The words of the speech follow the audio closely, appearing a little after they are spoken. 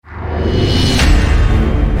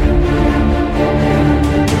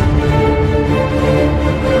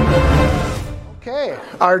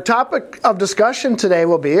Our topic of discussion today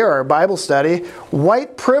will be, or our Bible study,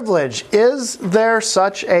 white privilege. Is there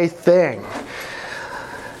such a thing?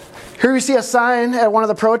 Here we see a sign at one of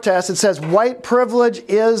the protests. It says, white privilege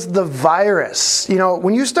is the virus. You know,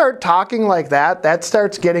 when you start talking like that, that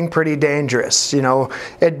starts getting pretty dangerous. You know,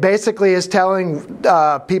 it basically is telling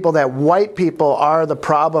people that white people are the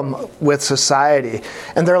problem with society.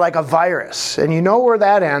 And they're like a virus. And you know where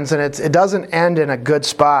that ends, and it doesn't end in a good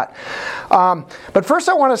spot. But first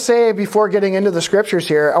I want to say, before getting into the scriptures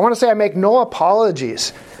here, I want to say I make no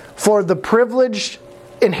apologies for the privileged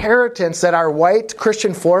inheritance that our white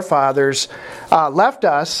Christian forefathers left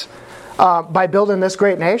us by building this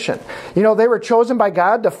great nation. You know, they were chosen by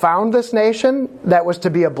God to found this nation that was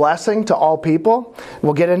to be a blessing to all people.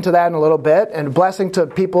 We'll get into that in a little bit. And a blessing to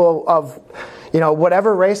people of, you know,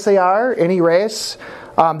 whatever race they are, any race.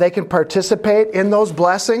 They can participate in those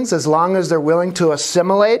blessings as long as they're willing to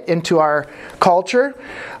assimilate into our culture.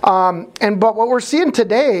 But what we're seeing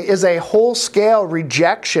today is a whole-scale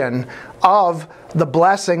rejection of the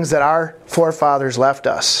blessings that our forefathers left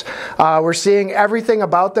us. We're seeing everything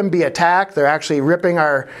about them be attacked. They're actually ripping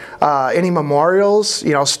our any memorials,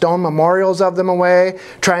 you know, stone memorials of them away,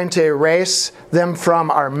 trying to erase them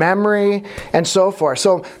from our memory, and so forth.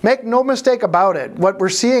 So make no mistake about it. What we're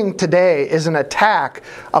seeing today is an attack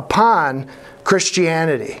upon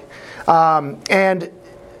Christianity,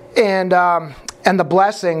 and the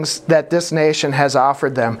blessings that this nation has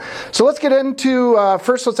offered them. So let's get into,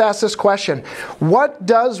 first let's ask this question. What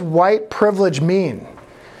does white privilege mean?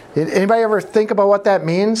 Did anybody ever think about what that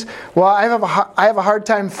means? Well, I have a hard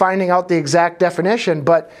time finding out the exact definition,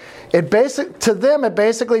 but to them it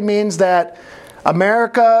basically means that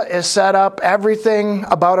America is set up, everything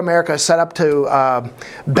about America is set up to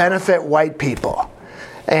benefit white people,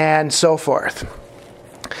 and so forth.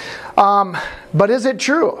 But is it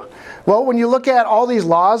true? Well, when you look at all these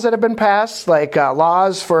laws that have been passed, like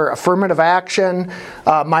laws for affirmative action,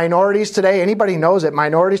 minorities today, anybody knows it,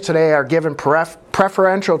 minorities today are given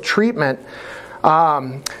preferential treatment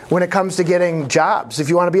when it comes to getting jobs. If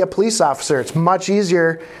you want to be a police officer, it's much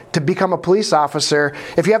easier to become a police officer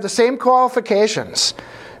if you have the same qualifications.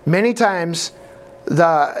 Many times,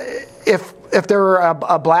 if there were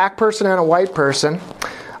a black person and a white person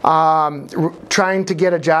trying to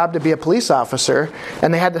get a job to be a police officer,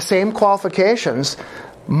 and they had the same qualifications,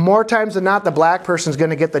 more times than not, the black person's going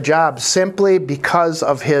to get the job simply because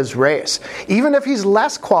of his race, even if he's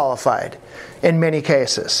less qualified in many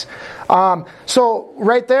cases. So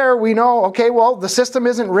right there we know, okay, well, the system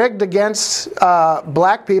isn't rigged against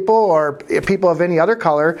black people or people of any other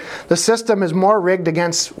color. The system is more rigged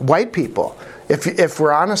against white people, if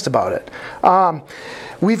we're honest about it.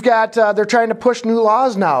 We've got, they're trying to push new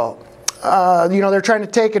laws now. They're trying to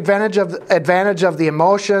take advantage of the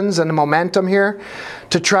emotions and the momentum here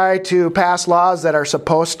to try to pass laws that are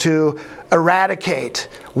supposed to eradicate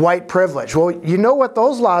white privilege. Well, you know what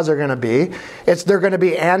those laws are going to be. They're going to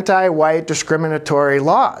be anti-white discriminatory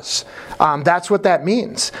laws. That's what that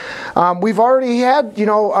means. We've already had,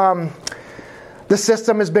 the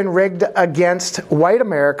system has been rigged against white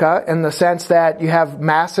America in the sense that you have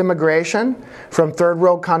mass immigration from third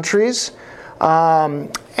world countries.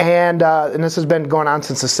 And this has been going on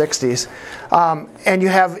since the 60s. And you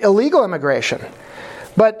have illegal immigration.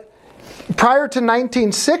 But prior to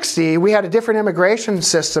 1960, we had a different immigration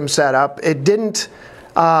system set up. It didn't,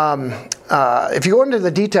 if you go into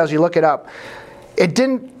the details, you look it up, it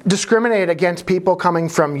didn't discriminate against people coming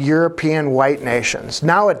from European white nations.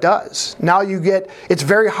 Now it does. Now it's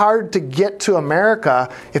very hard to get to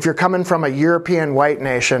America if you're coming from a European white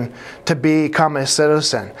nation to become a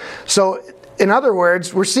citizen. So, in other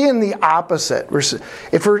words, we're seeing the opposite.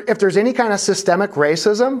 If there's any kind of systemic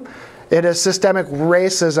racism, it is systemic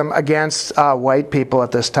racism against white people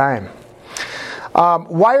at this time.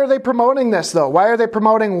 Why are they promoting this, though? Why are they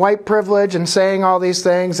promoting white privilege and saying all these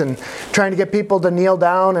things and trying to get people to kneel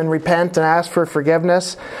down and repent and ask for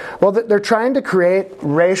forgiveness? Well, they're trying to create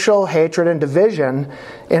racial hatred and division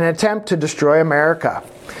in an attempt to destroy America.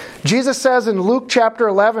 Jesus says in Luke chapter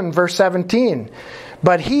 11, verse 17,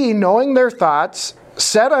 "But he, knowing their thoughts,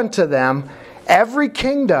 said unto them, Every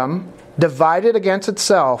kingdom divided against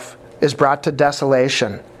itself is brought to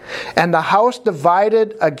desolation, and the house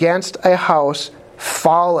divided against a house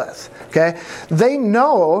falleth." Okay? They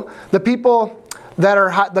know, the people that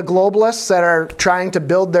are the globalists that are trying to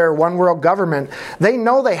build their one world government, they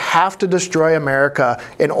know they have to destroy America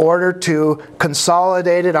in order to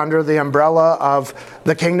consolidate it under the umbrella of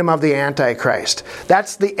the kingdom of the Antichrist.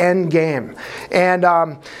 That's the end game. And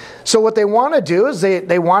So what they want to do is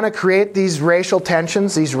they want to create these racial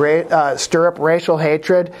tensions, stir up racial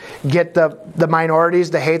hatred, get the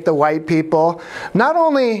minorities to hate the white people, not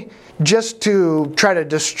only just to try to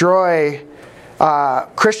destroy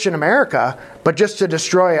Christian America, but just to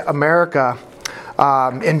destroy America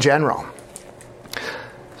in general.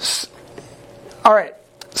 All right,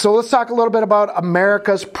 so let's talk a little bit about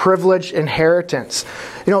America's privileged inheritance.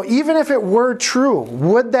 Even if it were true,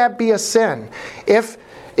 would that be a sin?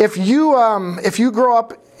 If you grow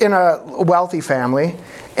up in a wealthy family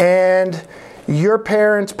and your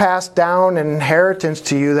parents passed down an inheritance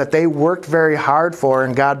to you that they worked very hard for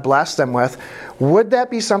and God blessed them with, would that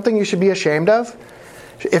be something you should be ashamed of?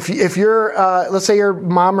 If you're, let's say your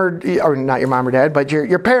mom or not your mom or dad, but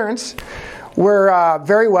your parents were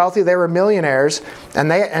very wealthy, they were millionaires, and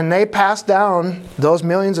they passed down those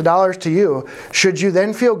millions of dollars to you, should you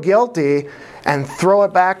then feel guilty and throw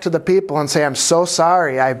it back to the people and say, I'm so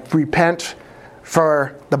sorry, I repent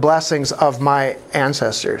for the blessings of my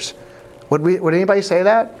ancestors? Would anybody say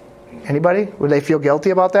that? Anybody? Would they feel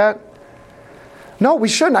guilty about that? No, we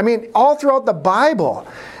shouldn't. I mean, all throughout the Bible.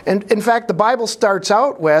 And in fact, the Bible starts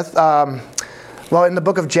out with, in the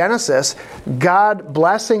book of Genesis, God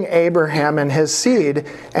blessing Abraham and his seed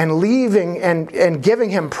and leaving and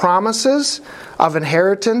giving him promises of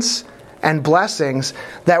inheritance and blessings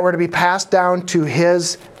that were to be passed down to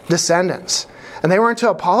his descendants. And they weren't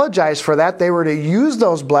to apologize for that. They were to use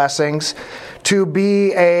those blessings to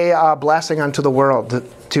be a blessing unto the world,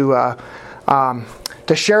 to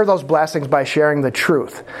share those blessings by sharing the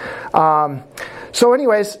truth. So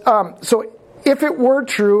if it were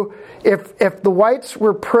true, if the whites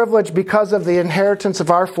were privileged because of the inheritance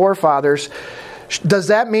of our forefathers, does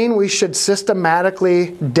that mean we should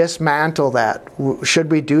systematically dismantle that?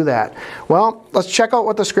 Should we do that? Well, let's check out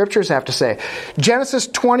what the scriptures have to say. Genesis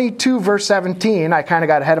 22, verse 17. I kind of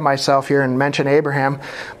got ahead of myself here and mentioned Abraham,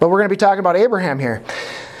 but we're going to be talking about Abraham here.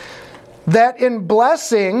 That in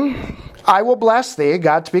blessing I will bless thee,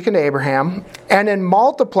 God speaking to Abraham, and in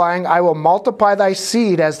multiplying I will multiply thy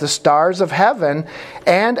seed as the stars of heaven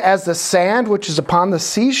and as the sand which is upon the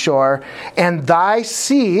seashore, and thy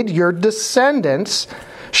seed, your descendants,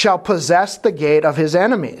 shall possess the gate of his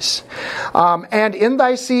enemies. And in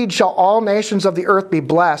thy seed shall all nations of the earth be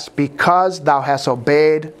blessed, because thou hast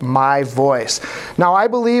obeyed my voice. Now I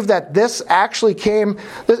believe that this actually came,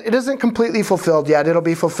 it isn't completely fulfilled yet. It'll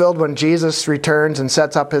be fulfilled when Jesus returns and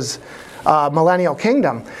sets up his millennial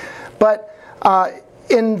kingdom. But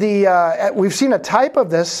we've seen a type of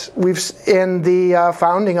this in the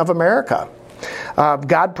founding of America.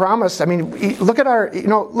 God promised. I mean, look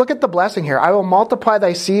at the blessing here. I will multiply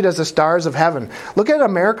thy seed as the stars of heaven. Look at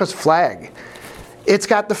America's flag. It's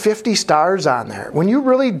got the 50 stars on there. When you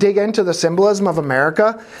really dig into the symbolism of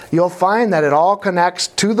America, you'll find that it all connects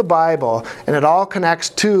to the Bible, and it all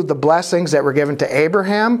connects to the blessings that were given to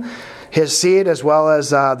Abraham, his seed, as well as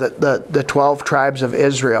the 12 tribes of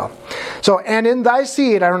Israel. So, and in thy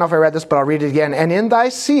seed, I don't know if I read this, but I'll read it again. And in thy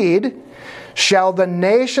seed shall the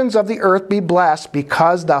nations of the earth be blessed,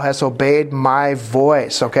 because thou hast obeyed my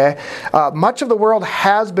voice. Okay? Much of the world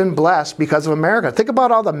has been blessed because of America. Think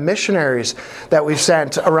about all the missionaries that we've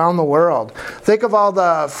sent around the world. Think of all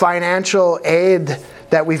the financial aid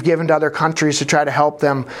that we've given to other countries to try to help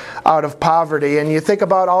them out of poverty. And you think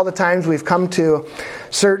about all the times we've come to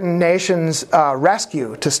certain nations'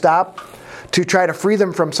 rescue to try to free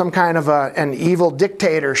them from some kind of an evil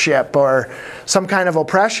dictatorship or some kind of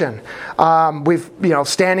oppression.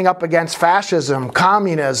 Standing up against fascism,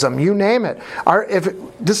 communism, you name it.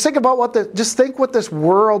 Just think about what this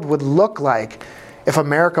world would look like if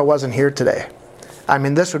America wasn't here today. I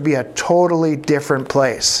mean, this would be a totally different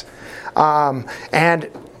place. And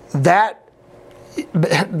that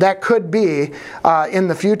could be in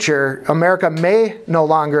the future. America may no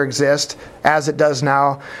longer exist as it does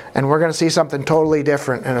now, and we're going to see something totally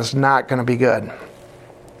different, and it's not going to be good.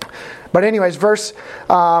 But anyways,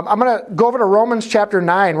 I'm going to go over to Romans chapter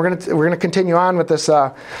 9. We're going to continue on with this.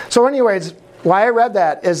 So anyways, why I read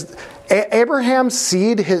that is Abraham's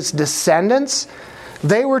seed, his descendants,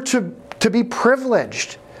 they were to be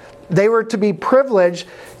privileged. They were to be privileged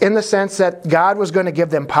in the sense that God was going to give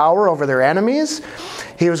them power over their enemies.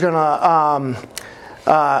 He was going to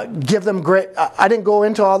give them great, I didn't go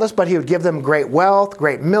into all this, but he would give them great wealth,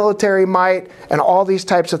 great military might, and all these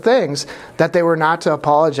types of things that they were not to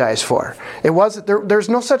apologize for. There's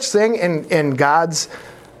no such thing in God's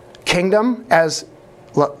kingdom as,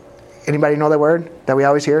 look, anybody know that word that we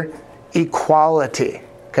always hear? Equality.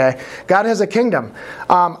 Okay, God has a kingdom.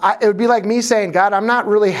 It would be like me saying, God, I'm not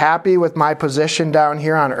really happy with my position down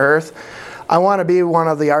here on earth. I want to be one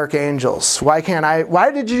of the archangels. Why can't I?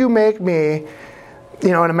 Why did you make me,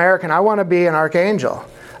 an American? I want to be an archangel.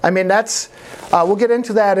 I mean, that's, we'll get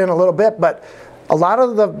into that in a little bit, but a lot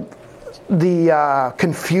of the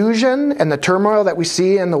confusion and the turmoil that we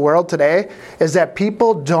see in the world today is that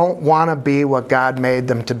people don't want to be what God made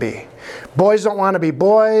them to be. Boys don't want to be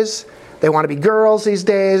boys. They want to be girls these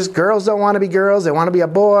days. Girls don't want to be girls. They want to be a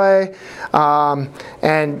boy.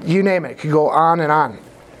 And you name it. It could go on and on.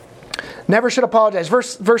 Never should apologize.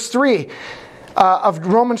 Verse 3 of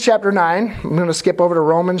Romans chapter 9. I'm going to skip over to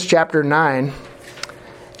Romans chapter 9.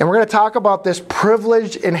 And we're going to talk about this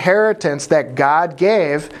privileged inheritance that God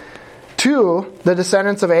gave to the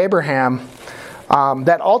descendants of Abraham.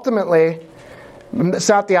 That ultimately, it's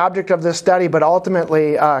not the object of this study, but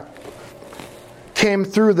ultimately came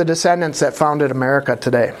through the descendants that founded America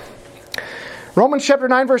today. Romans chapter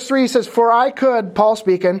 9 verse 3 says, "For I could," Paul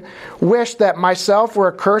speaking, "wish that myself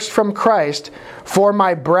were accursed from Christ for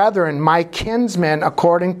my brethren, my kinsmen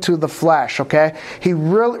according to the flesh." Okay?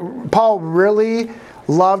 Paul really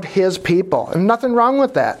loved his people. And nothing wrong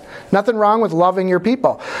with that. Nothing wrong with loving your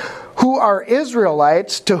people. "Who are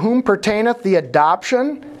Israelites, to whom pertaineth the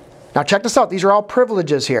adoption." Now check this out. These are all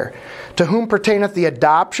privileges here. "To whom pertaineth the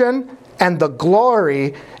adoption and the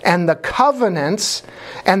glory and the covenants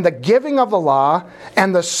and the giving of the law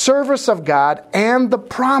and the service of God and the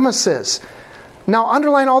promises." Now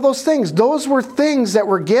underline all those things. Those were things that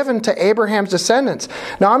were given to Abraham's descendants.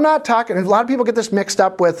 Now I'm not talking, a lot of people get this mixed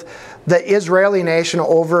up with the Israeli nation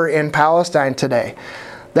over in Palestine today.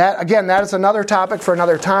 That is another topic for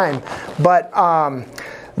another time. But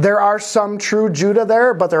there are some true Judah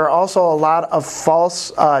there, but there are also a lot of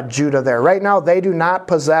false Judah there. Right now, they do not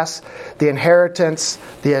possess the inheritance,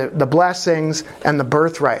 the blessings, and the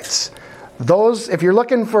birthrights. Those, if you're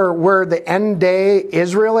looking for where the end day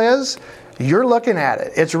Israel is, you're looking at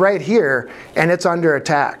it. It's right here, and it's under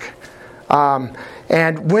attack.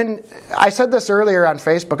 And when I said this earlier on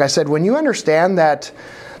Facebook, I said, when you understand that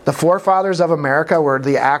the forefathers of America were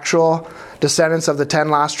the actual descendants of the 10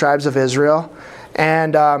 lost tribes of Israel,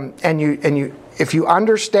 and if you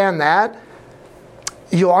understand that,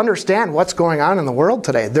 you'll understand what's going on in the world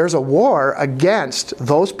today. There's a war against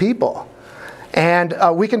those people, and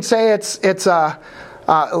we can say it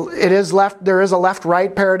is left. There is a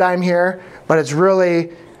left-right paradigm here, but it's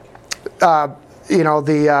really the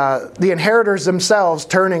inheritors themselves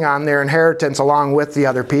turning on their inheritance along with the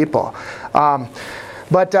other people.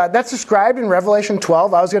 But that's described in Revelation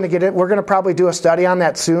 12. I was going to get it. We're going to probably do a study on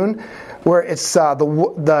that soon, where it's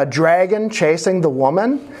the dragon chasing the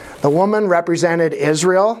woman. The woman represented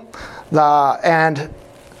Israel, and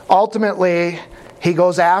ultimately he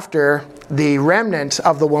goes after the remnant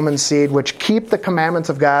of the woman's seed, which keep the commandments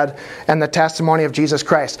of God and the testimony of Jesus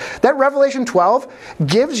Christ. That Revelation 12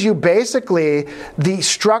 gives you basically the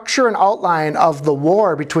structure and outline of the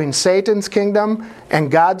war between Satan's kingdom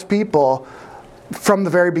and God's people from the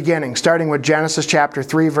very beginning, starting with Genesis chapter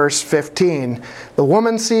 3, verse 15. The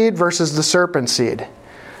woman's seed versus the serpent's seed,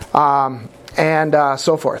 and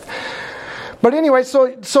so forth. But anyway, so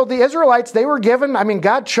the Israelites, they were given,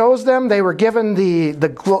 God chose them. They were given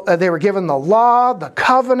the law, the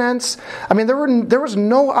covenants. There was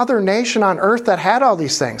no other nation on earth that had all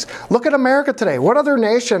these things. Look at America today. What other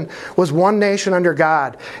nation was one nation under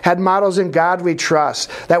God, had mottos "In God We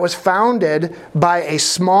Trust," that was founded by a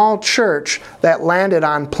small church that landed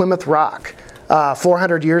on Plymouth Rock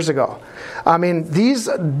 400 years ago?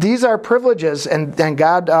 These are privileges, and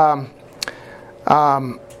God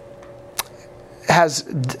has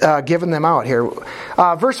given them out here.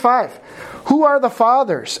 Verse 5. "Who are the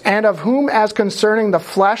fathers, and of whom as concerning the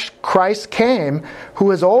flesh Christ came,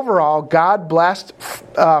 who is over all, God blessed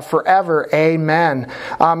forever. Amen."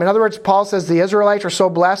 In other words, Paul says the Israelites are so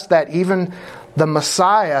blessed that even the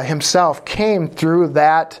Messiah himself came through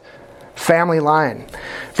that family line.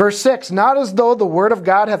 Verse 6. "Not as though the word of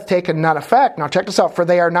God hath taken none effect." Now check this out. "For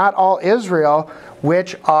they are not all Israel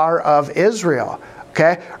which are of Israel."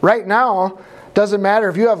 Okay? Right now, doesn't matter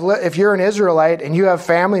if you're an Israelite and you have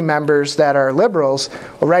family members that are liberals.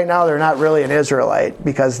 Well, right now they're not really an Israelite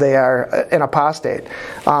because they are an apostate.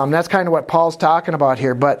 That's kind of what Paul's talking about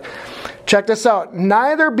here. But check this out.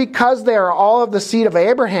 "Neither because they are all of the seed of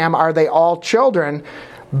Abraham are they all children,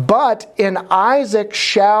 but in Isaac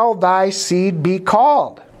shall thy seed be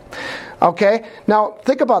called." Okay? Now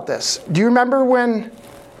think about this. Do you remember when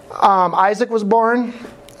Isaac was born?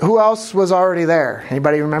 Who else was already there?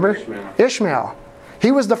 Anybody remember? Ishmael. He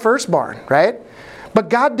was the firstborn, right? But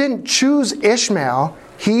God didn't choose Ishmael.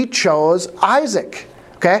 He chose Isaac.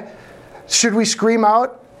 Okay? Should we scream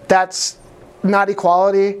out, that's not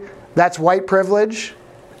equality, that's white privilege?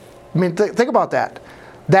 I mean, think about that.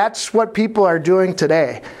 That's what people are doing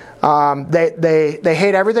today. They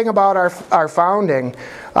hate everything about our founding,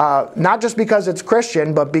 not just because it's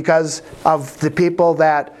Christian, but because of the people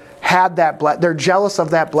that had that. They're jealous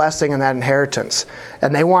of that blessing and that inheritance,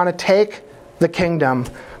 and they want to take the kingdom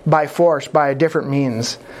by force, by different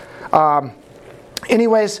means.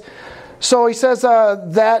 Anyways, so he says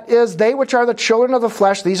that is they which are the children of the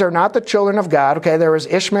flesh. These are not the children of God. Okay, there was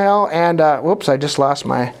Ishmael and whoops, I just lost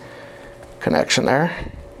my connection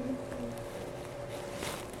there.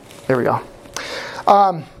 There we go.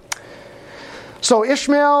 So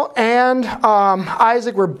Ishmael and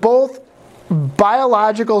Isaac were both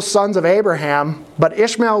biological sons of Abraham, but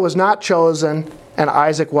Ishmael was not chosen and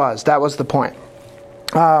Isaac was. That was the point.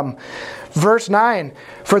 Verse 9,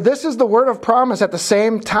 for this is the word of promise, at the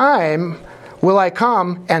same time will I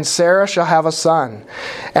come, and Sarah shall have a son.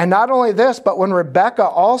 And not only this, but when Rebekah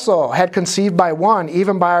also had conceived by one,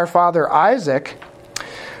 even by our father Isaac,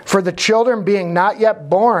 for the children being not yet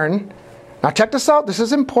born. Now check this out, this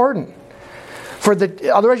is important.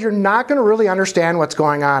 Otherwise you're not going to really understand what's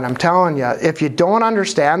going on. I'm telling you, if you don't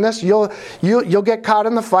understand this, you'll get caught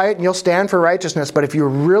in the fight and you'll stand for righteousness. But if you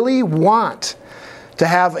really want to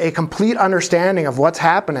have a complete understanding of what's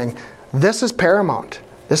happening, this is paramount.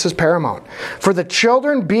 This is paramount. For the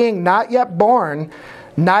children being not yet born,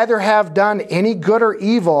 neither have done any good or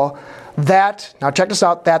evil, that, now check this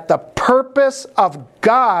out, that the purpose of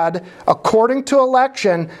God, according to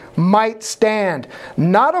election, might stand.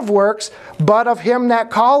 Not of works, but of him that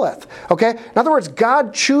calleth. Okay? In other words,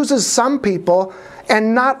 God chooses some people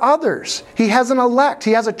and not others. He has an elect.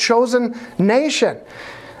 He has a chosen nation.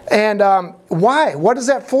 And why? What is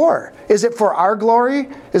that for? Is it for our glory?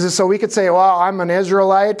 Is it so we could say, well, I'm an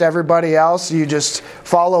Israelite, everybody else, you just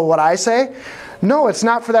follow what I say? No, it's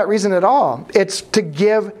not for that reason at all. It's to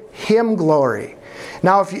give him glory.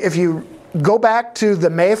 Now, if you go back to the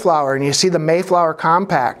Mayflower and you see the Mayflower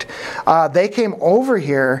Compact, they came over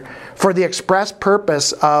here for the express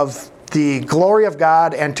purpose of the glory of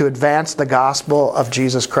God and to advance the gospel of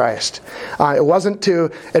Jesus Christ. It wasn't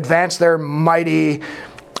to advance their mighty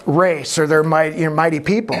race or their mighty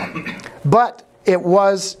people, but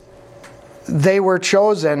they were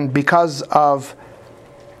chosen because of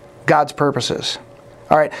God's purposes.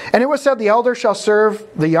 All right, and it was said, the elder shall serve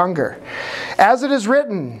the younger. As it is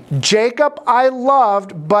written, Jacob I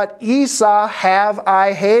loved, but Esau have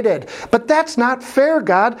I hated. But that's not fair,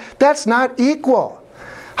 God. That's not equal.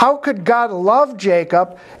 How could God love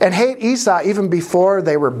Jacob and hate Esau even before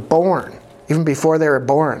they were born? Even before they were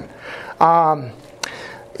born.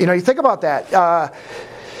 You think about that.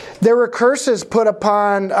 There were curses put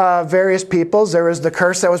upon various peoples. There was the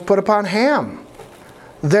curse that was put upon Ham.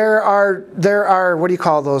 There are what do you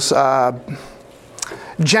call those?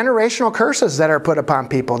 Generational curses that are put upon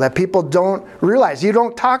people that people don't realize. You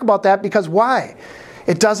don't talk about that because why?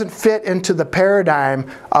 It doesn't fit into the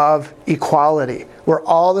paradigm of equality. We're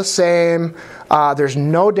all the same. There's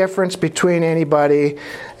no difference between anybody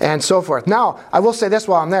and so forth. Now, I will say this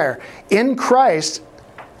while I'm there. In Christ,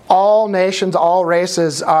 all nations, all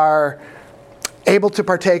races are able to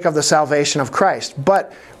partake of the salvation of Christ.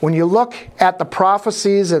 But when you look at the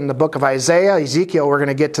prophecies in the book of Isaiah, Ezekiel, we're going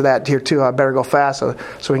to get to that here too. I better go fast so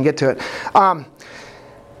we can get to it.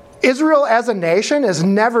 Israel as a nation is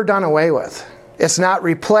never done away with. It's not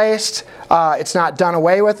replaced. It's not done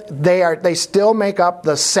away with. They still make up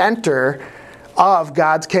the center of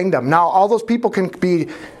God's kingdom. Now, all those people can be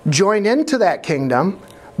joined into that kingdom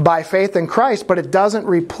by faith in Christ, but it doesn't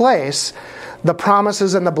replace the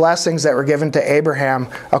promises and the blessings that were given to Abraham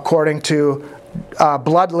according to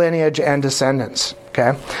blood lineage and descendants.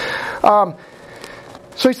 Okay?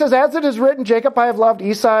 So he says, as it is written, Jacob I have loved,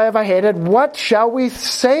 Esau have I hated. What shall we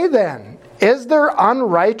say then? Is there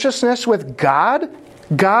unrighteousness with God?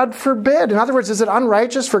 God forbid. In other words, is it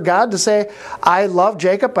unrighteous for God to say, I love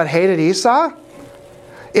Jacob but hated Esau?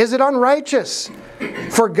 Is it unrighteous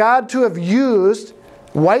for God to have used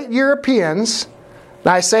white Europeans?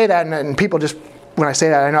 Now I say that and people just, when I say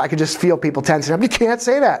that, I know I can just feel people tensing up. You can't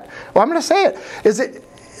say that. Well, I'm going to say it. Is it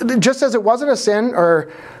just as it wasn't a sin,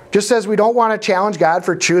 or just as we don't want to challenge God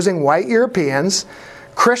for choosing white Europeans,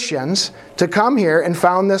 Christians, to come here and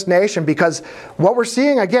found this nation? Because what we're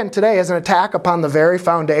seeing again today is an attack upon the very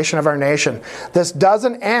foundation of our nation. This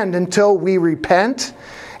doesn't end until we repent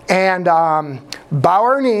and bow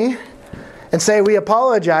our knee and say we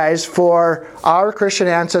apologize for our Christian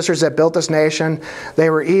ancestors that built this nation. They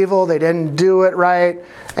were evil, they didn't do it right,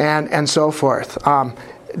 and so forth.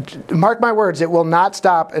 Mark my words, it will not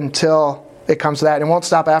stop until it comes to that, and it won't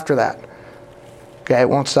stop after that. Okay, it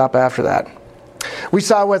won't stop after that. We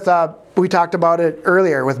saw with we talked about it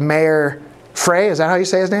earlier with Mayor Frey. Is that how you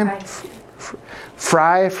say his name?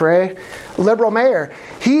 Frey, liberal mayor.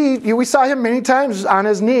 We saw him many times on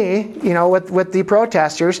his knee, with the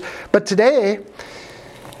protesters. But today,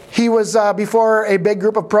 he was before a big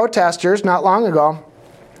group of protesters not long ago,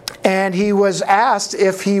 and he was asked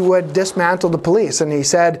if he would dismantle the police. And he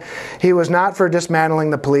said he was not for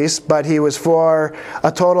dismantling the police, but he was for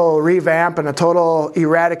a total revamp and a total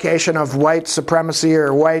eradication of white supremacy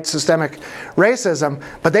or white systemic racism.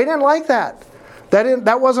 But they didn't like that.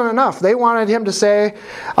 That wasn't enough. They wanted him to say,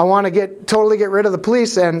 I want to totally get rid of the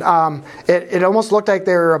police. And it almost looked like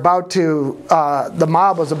they were about to, the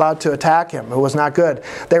mob was about to attack him. It was not good.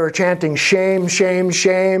 They were chanting, shame, shame,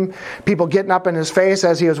 shame. People getting up in his face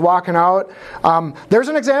as he was walking out. There's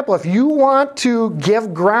an example. If you want to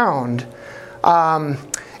give ground and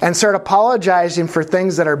start apologizing for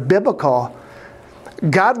things that are biblical,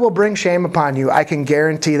 God will bring shame upon you. I can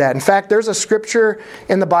guarantee that. In fact, there's a scripture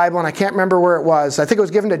in the Bible, and I can't remember where it was. I think it was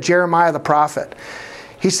given to Jeremiah the prophet.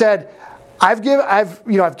 He said, I've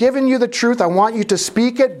given you the truth. I want you to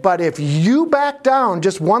speak it. But if you back down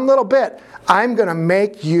just one little bit, I'm going to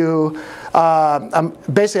make you, I'm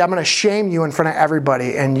going to shame you in front of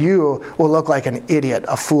everybody, and you will look like an idiot,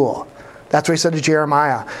 a fool. That's what he said to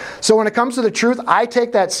Jeremiah. So when it comes to the truth, I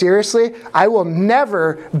take that seriously. I will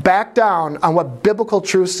never back down on what biblical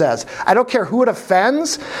truth says. I don't care who it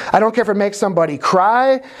offends. I don't care if it makes somebody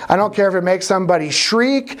cry. I don't care if it makes somebody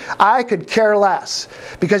shriek. I could care less.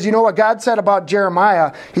 Because you know what God said about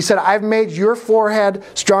Jeremiah? He said, I've made your forehead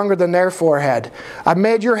stronger than their forehead. I've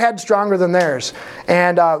made your head stronger than theirs.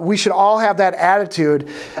 And we should all have that attitude.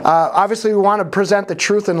 Obviously, we want to present the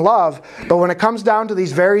truth in love. But when it comes down to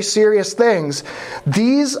these very serious things,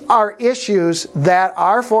 these are issues that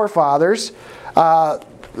our forefathers,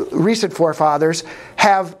 recent forefathers,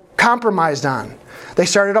 have compromised on. They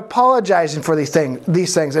started apologizing for these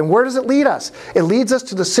things. And where does it lead us? It leads us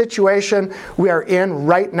to the situation we are in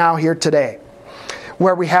right now here today,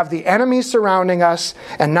 where we have the enemy surrounding us,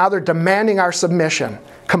 and now they're demanding our submission,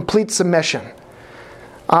 complete submission.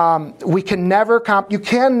 You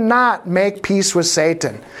cannot make peace with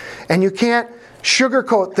Satan, and you can't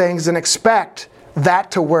sugarcoat things and expect that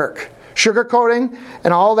to work. Sugarcoating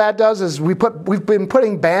and all that does is we've been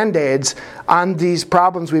putting Band-Aids on these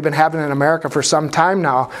problems we've been having in America for some time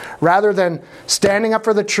now, rather than standing up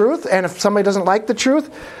for the truth. And if somebody doesn't like the truth,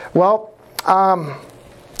 well,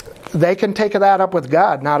 they can take that up with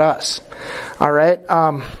God, not us. All right.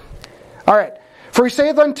 All right. For he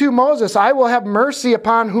saith unto Moses, I will have mercy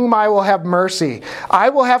upon whom I will have mercy. I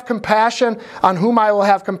will have compassion on whom I will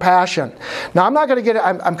have compassion. Now, I'm not going to get,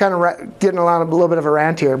 I'm kind of getting a little bit of a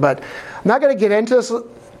rant here, but I'm not going to get into this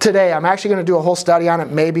today. I'm actually going to do a whole study on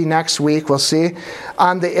it, maybe next week, we'll see,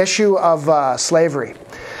 on the issue of slavery.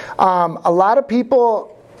 A lot of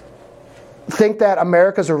people think that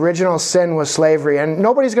America's original sin was slavery, and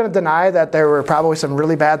nobody's going to deny that there were probably some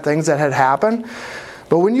really bad things that had happened.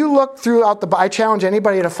 But when you look throughout I challenge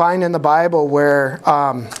anybody to find in the Bible where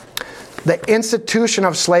the institution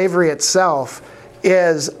of slavery itself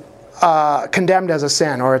is condemned as a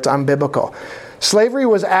sin or it's unbiblical. Slavery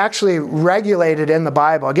was actually regulated in the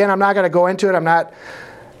Bible. Again, I'm not going to go into it. I'm not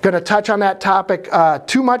going to touch on that topic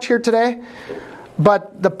too much here today.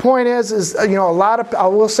 But the point is I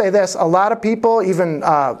will say this, a lot of people, even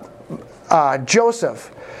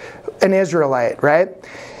Joseph, an Israelite, right?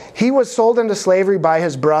 He was sold into slavery by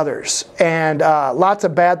his brothers, and lots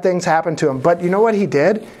of bad things happened to him. But you know what he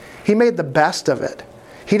did? He made the best of it.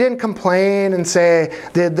 He didn't complain and say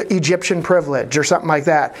the Egyptian privilege or something like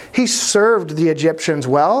that. He served the Egyptians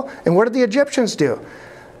well, and what did the Egyptians do?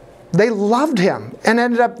 They loved him, and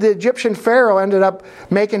the Egyptian Pharaoh ended up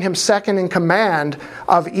making him second in command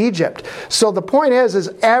of Egypt. So the point is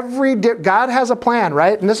God has a plan,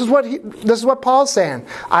 right? And this is what Paul's saying.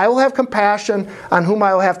 I will have compassion on whom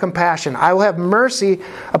I will have compassion. I will have mercy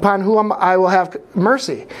upon whom I will have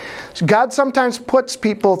mercy. God sometimes puts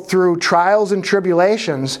people through trials and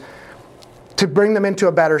tribulations to bring them into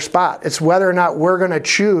a better spot. It's whether or not we're going to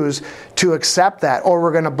choose to accept that, or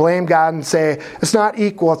we're going to blame God and say, it's not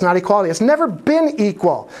equal, it's not equality. It's never been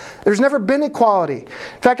equal. There's never been equality.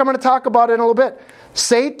 In fact, I'm going to talk about it in a little bit.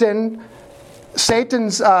 Satan's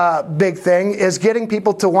big thing is getting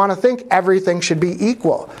people to want to think everything should be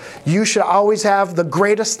equal. You should always have the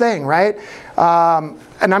greatest thing, right? And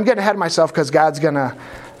I'm getting ahead of myself because God's going to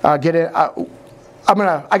get it.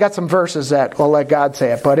 I got some verses that will let God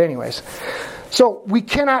say it, but anyways. So we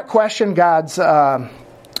cannot question God's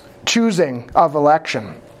choosing of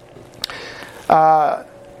election.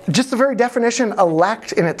 Just the very definition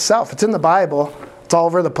elect in itself, it's in the Bible, it's all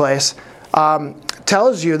over the place. To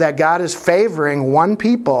tells you that God is favoring one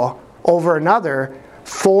people over another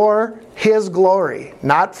for His glory.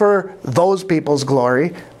 Not for those people's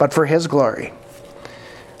glory, but for His glory.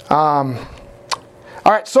 All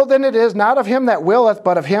right, so then it is not of him that willeth,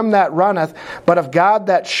 but of him that runneth, but of God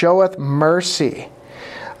that showeth mercy.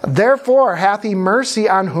 Therefore hath he mercy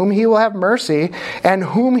on whom he will have mercy, and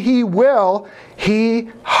whom he will, he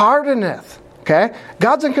hardeneth. Okay?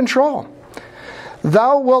 God's in control.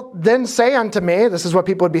 Thou wilt then say unto me, this is what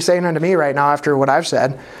people would be saying unto me right now after what I've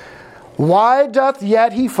said, why doth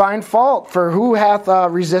yet he find fault? For who hath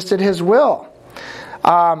resisted his will?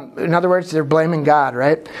 In other words, they're blaming God,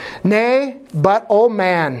 right? Nay, but, O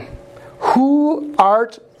man, who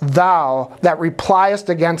art thou that repliest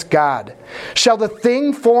against God? Shall the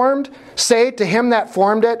thing formed say to him that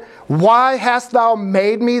formed it, why hast thou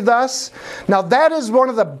made me thus? Now that is one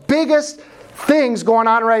of the biggest things going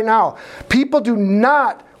on right now. People do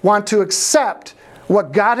not want to accept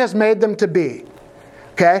what God has made them to be.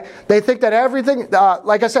 Okay? They think that everything,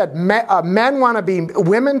 like I said, men want to be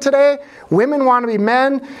women today, women want to be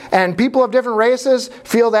men, and people of different races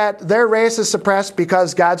feel that their race is suppressed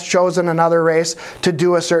because God's chosen another race to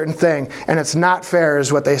do a certain thing. And it's not fair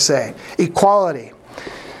is what they say. Equality.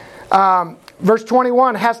 Verse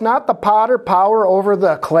 21, has not the potter power over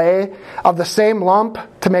the clay of the same lump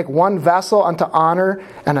to make one vessel unto honor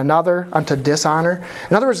and another unto dishonor?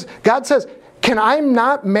 In other words, God says, can I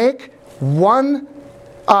not make one,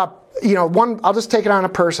 I'll just take it on a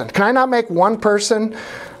person. Can I not make one person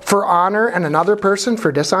for honor and another person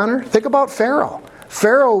for dishonor? Think about Pharaoh.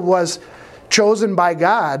 Pharaoh was chosen by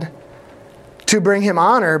God to bring him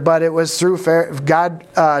honor, but it was through God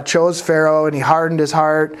chose Pharaoh, and he hardened his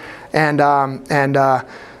heart and to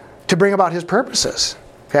bring about his purposes.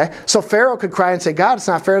 Okay, so Pharaoh could cry and say, "God, it's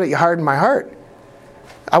not fair that you hardened my heart.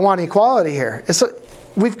 I want equality here."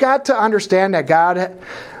 We've got to understand that God.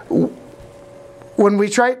 When we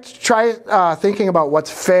try thinking about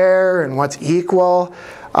what's fair and what's equal,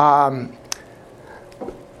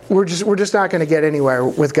 we're just not going to get anywhere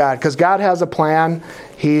with God, because God has a plan.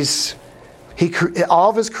 All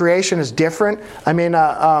of His creation is different. I mean,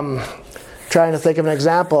 trying to think of an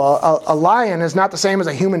example. A lion is not the same as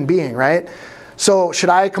a human being, right? So should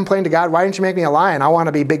I complain to God, why didn't you make me a lion? I want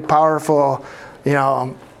to be big, powerful,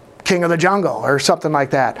 king of the jungle or something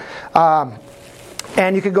like that.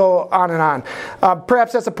 And you could go on and on.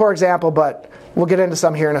 Perhaps that's a poor example, but we'll get into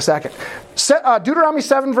some here in a second. Deuteronomy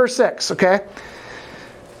 7 verse 6, okay?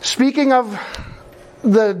 Speaking of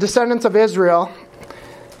the descendants of Israel,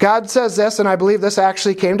 God says this, and I believe this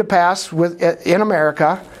actually came to pass in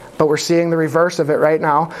America, but we're seeing the reverse of it right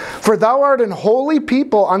now. For thou art an holy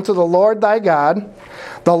people unto the Lord thy God.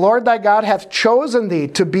 The Lord thy God hath chosen thee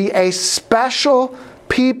to be a special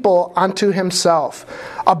people unto himself,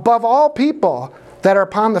 above all people that are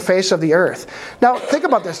upon the face of the earth. Now, think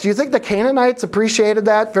about this. Do you think the Canaanites appreciated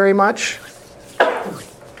that very much?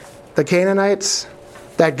 The Canaanites,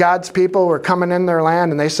 that God's people were coming in their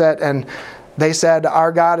land, and they said,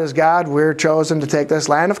 our God is God, we're chosen to take this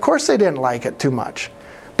land. Of course they didn't like it too much.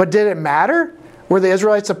 But did it matter? Were the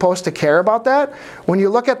Israelites supposed to care about that? When you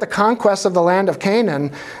look at the conquest of the land of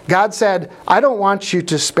Canaan, God said, I don't want you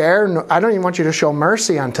to spare, I don't even want you to show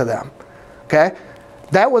mercy unto them. Okay?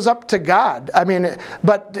 That was up to God. I mean,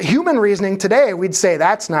 but human reasoning today, we'd say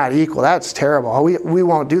that's not equal. That's terrible. We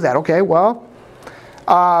won't do that. Okay, well,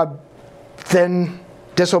 then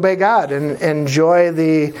disobey God and enjoy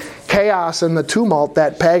the chaos and the tumult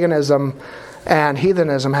that paganism and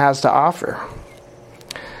heathenism has to offer.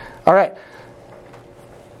 All right.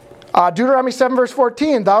 Deuteronomy 7 verse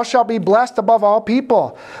 14, thou shalt be blessed above all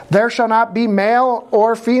people. There shall not be male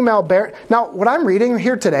or female bear. Now, what I'm reading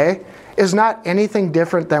here today is not anything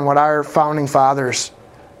different than what our founding fathers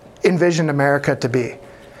envisioned America to be.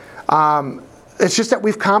 It's just that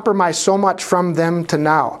we've compromised so much from them to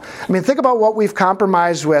now. I mean, think about what we've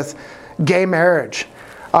compromised with gay marriage.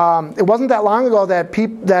 It wasn't that long ago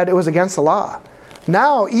that it was against the law.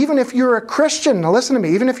 Now, even if you're a Christian, now listen to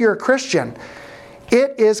me, even if you're a Christian,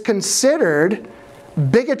 it is considered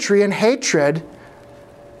bigotry and hatred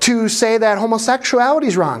to say that homosexuality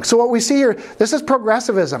is wrong. So what we see here, this is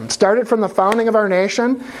progressivism. It started from the founding of our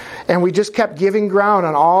nation, and we just kept giving ground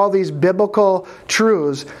on all these biblical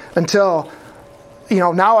truths until,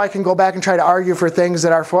 now I can go back and try to argue for things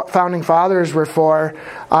that our founding fathers were for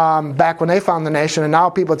back when they found the nation, and now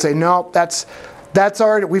people would say, no, that's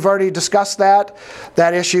already, we've already discussed that.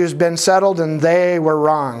 That issue has been settled, and they were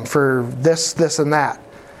wrong for this, and that.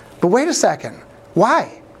 But wait a second.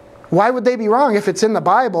 Why? Why would they be wrong? If it's in the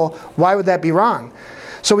Bible, why would that be wrong?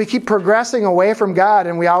 So we keep progressing away from God,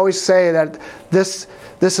 and we always say that this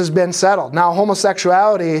has been settled. Now,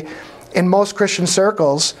 homosexuality in most Christian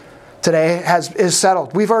circles today is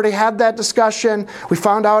settled. We've already had that discussion. We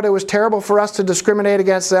found out it was terrible for us to discriminate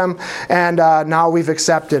against them, and now we've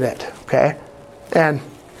accepted it. Okay, and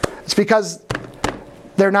it's because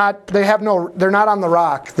they're not on the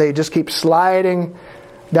rock. They just keep sliding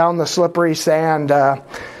down the slippery sand,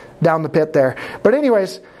 down the pit there. But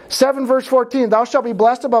anyways, 7 verse 14, thou shalt be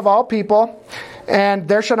blessed above all people, and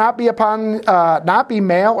there shall not be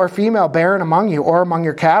male or female barren among you or among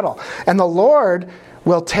your cattle. And the Lord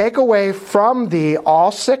will take away from thee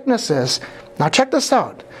all sicknesses. Now check this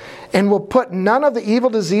out. And will put none of the evil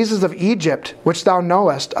diseases of Egypt, which thou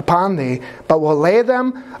knowest, upon thee, but will lay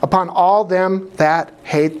them upon all them that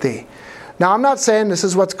hate thee. Now I'm not saying this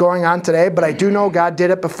is what's going on today, but I do know God did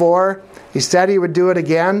it before. He said He would do it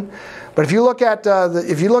again. But if you look at a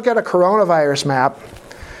coronavirus map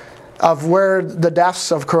of where the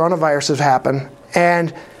deaths of coronavirus have happened,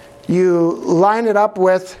 and you line it up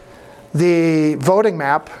with the voting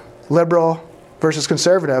map, liberal versus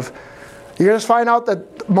conservative, you're going to find out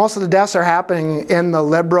that most of the deaths are happening in the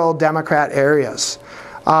liberal Democrat areas.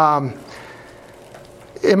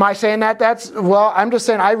 Am I saying that? I'm just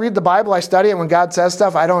saying I read the Bible, I study it. When God says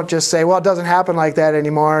stuff, I don't just say, well, it doesn't happen like that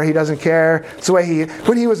anymore. He doesn't care. It's the way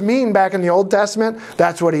when he was mean back in the Old Testament,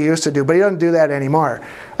 that's what he used to do. But he doesn't do that anymore.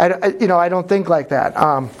 I don't think like that.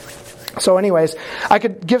 So anyways, I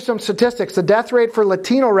could give some statistics. The death rate for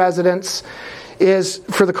Latino residents is,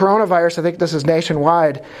 for the coronavirus, I think this is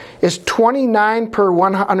nationwide, is 29 per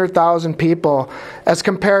 100,000 people, as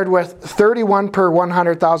compared with 31 per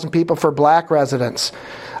 100,000 people for black residents.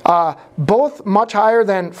 Both much higher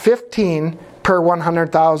than 15 per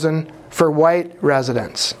 100,000 for white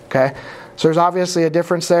residents. Okay, so there's obviously a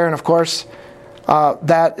difference there, and of course,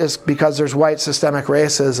 that is because there's white systemic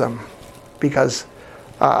racism, because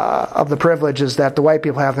of the privileges that the white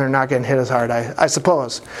people have. They're not getting hit as hard, I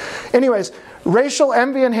suppose. Anyways, racial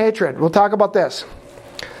envy and hatred. We'll talk about this.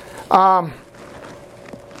 Well,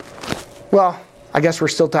 I guess we're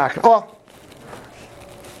still talking. Well,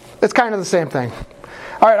 it's kind of the same thing.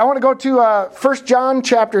 All right, I want to go to 1 John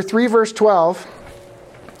chapter 3, verse 12.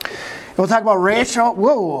 And we'll talk about racial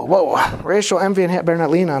envy and hatred. Better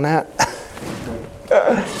not lean on that.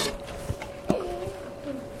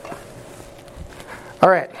 All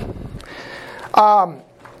right.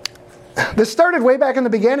 This started way back in the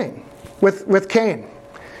beginning with Cain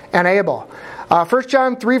and Abel. 1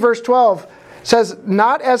 John 3 verse 12 says,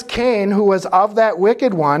 not as Cain, who was of that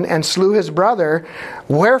wicked one and slew his brother.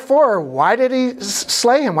 Wherefore, why did he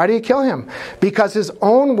slay him? Why did he kill him? Because his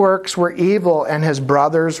own works were evil and his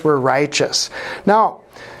brothers were righteous. Now,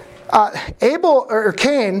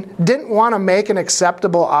 Cain didn't want to make an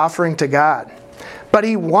acceptable offering to God. But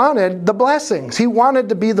he wanted the blessings. He wanted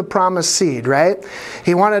to be the promised seed, right?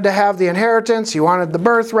 He wanted to have the inheritance. He wanted the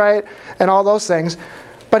birthright and all those things.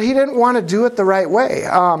 But he didn't want to do it the right way.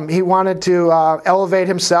 He wanted to elevate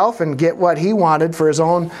himself and get what he wanted for his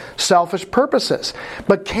own selfish purposes.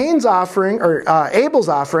 But Cain's offering, or Abel's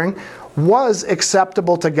offering, was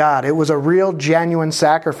acceptable to God. It was a real, genuine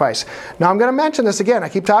sacrifice. Now I'm going to mention this again. I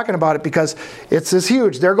keep talking about it because it's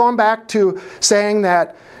huge. They're going back to saying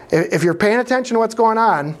that if you're paying attention to what's going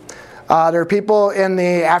on, there are people in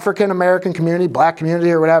the African American community, black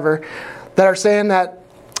community or whatever, that are saying that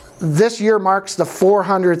this year marks the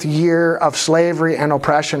 400th year of slavery and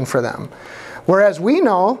oppression for them. Whereas we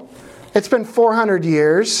know it's been 400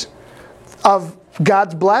 years of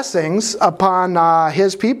God's blessings upon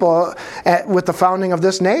His people with the founding of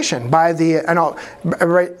this nation. Most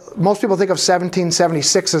people think of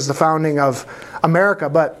 1776 as the founding of America,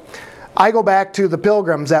 but I go back to the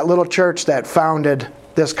Pilgrims, that little church that founded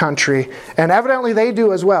this country, and evidently they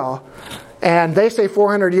do as well. And they say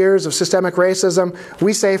 400 years of systemic racism.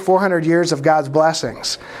 We say 400 years of God's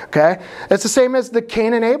blessings. Okay, it's the same as the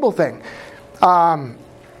Cain and Abel thing. Our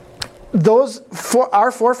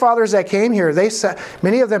forefathers that came here,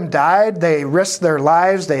 many of them died. They risked their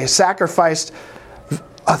lives. They sacrificed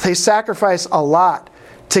a lot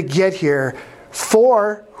to get here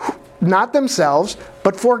for not themselves,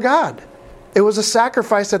 but for God. It was a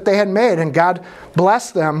sacrifice that they had made, and God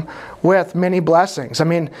blessed them with many blessings. I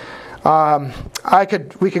mean,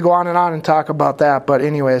 we could go on and talk about that, but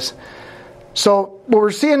anyways. So what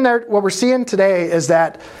we're seeing today is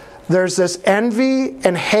that there's this envy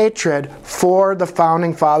and hatred for the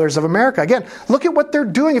founding fathers of America. Again, look at what they're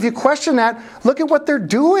doing. If you question that, look at what they're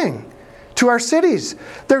doing to our cities.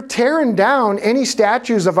 They're tearing down any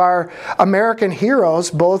statues of our American heroes.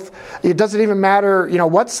 Both, it doesn't even matter,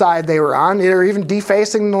 what side they were on. They're even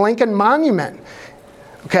defacing the Lincoln Monument.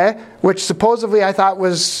 okay, which supposedly I thought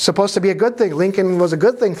was supposed to be a good thing. Lincoln was a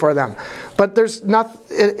good thing for them. But there's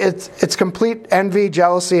it's complete envy,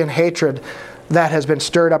 jealousy, and hatred that has been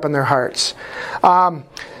stirred up in their hearts.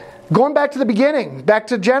 Going back to the beginning, back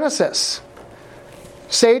to Genesis,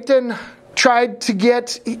 Satan tried to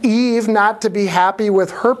get Eve not to be happy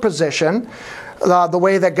with her position, the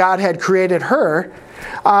way that God had created her.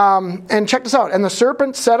 And check this out. And the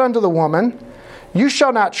serpent said unto the woman, you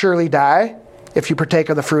shall not surely die, if you partake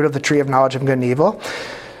of the fruit of the tree of knowledge of good and evil.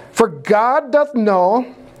 For God doth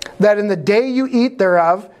know that in the day you eat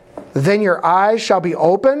thereof, then your eyes shall be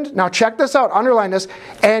opened. Now check this out, underline this.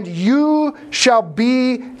 And you shall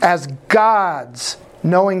be as gods,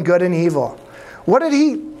 knowing good and evil. What did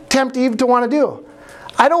he tempt Eve to want to do?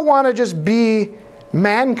 I don't want to just be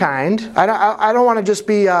mankind. I don't want to just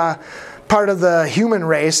be part of the human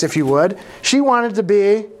race, if you would. She wanted to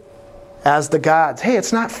be as the gods. Hey,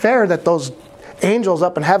 it's not fair that those angels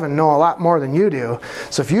up in heaven know a lot more than you do.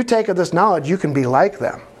 So if you take of this knowledge, you can be like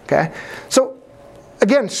them. Okay? So,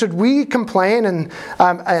 again, should we complain and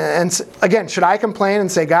again, should I complain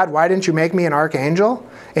and say, God, why didn't you make me an archangel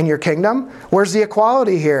in your kingdom? Where's the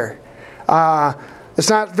equality here? It's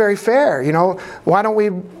not very fair. You know,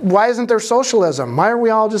 why isn't there socialism? Why aren't we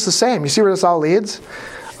all just the same? You see where this all leads?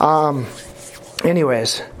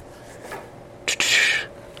 Anyways.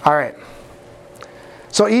 All right.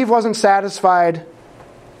 So Eve wasn't satisfied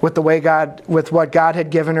with with what God had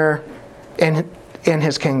given her in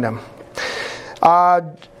his kingdom.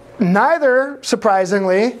 Neither,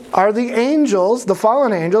 surprisingly, are the angels, the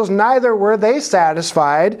fallen angels, neither were they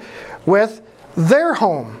satisfied with their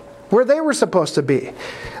home, where they were supposed to be,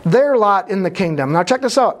 their lot in the kingdom. Now check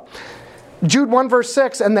this out. Jude 1 verse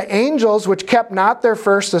 6, and the angels which kept not their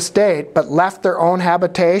first estate, but left their own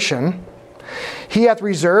habitation, he hath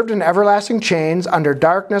reserved in everlasting chains under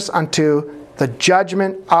darkness unto the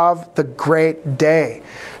judgment of the great day.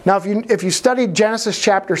 Now if you studied Genesis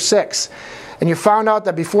chapter 6, and you found out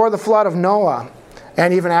that before the flood of Noah,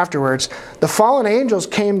 and even afterwards, the fallen angels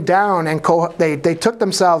came down and they took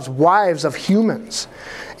themselves wives of humans.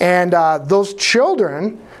 And those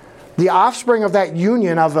children, the offspring of that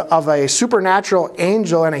union of a supernatural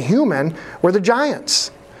angel and a human, were the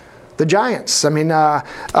giants. The giants, I mean,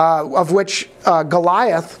 of which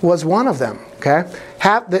Goliath was one of them. Okay,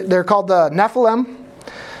 they're called the Nephilim,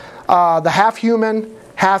 the half-human,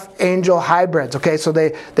 half-angel hybrids. Okay, so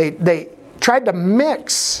they tried to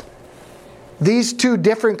mix these two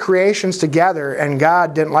different creations together, and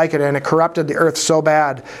God didn't like it, and it corrupted the earth so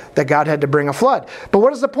bad that God had to bring a flood. But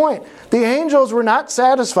what is the point? The angels were not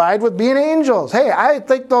satisfied with being angels. Hey, I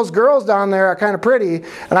think those girls down there are kind of pretty,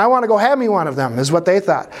 and I want to go have me one of them, is what they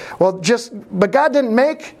thought. But God didn't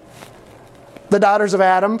make the daughters of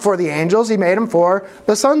Adam for the angels. He made them for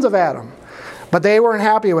the sons of Adam. But they weren't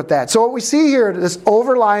happy with that. So what we see here, this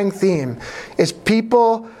overlying theme, is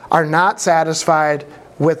people are not satisfied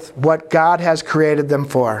with what God has created them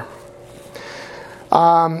for.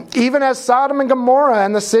 Even as Sodom and Gomorrah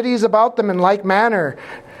and the cities about them in like manner,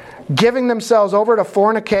 giving themselves over to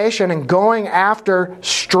fornication and going after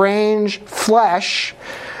strange flesh,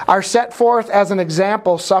 are set forth as an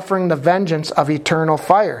example, suffering the vengeance of eternal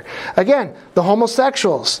fire. Again, the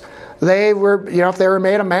homosexuals, they were, if they were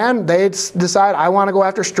made a man, they'd decide, I want to go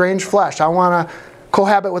after strange flesh. I want to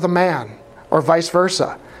cohabit with a man, or vice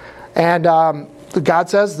versa. And God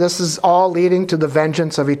says this is all leading to the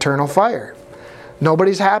vengeance of eternal fire.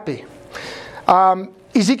 Nobody's happy.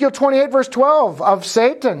 Ezekiel 28 verse 12 of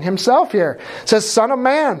Satan himself here says, Son of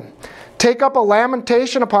man, take up a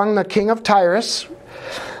lamentation upon the king of Tyrus,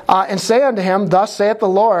 and say unto him, Thus saith the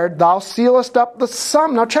Lord, Thou sealest up the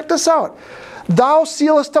sum. Now check this out. Thou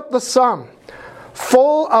sealest up the sum,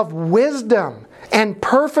 full of wisdom and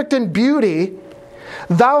perfect in beauty.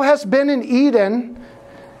 Thou hast been in Eden,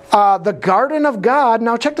 the garden of God.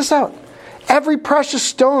 Now check this out. Every precious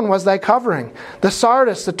stone was thy covering. The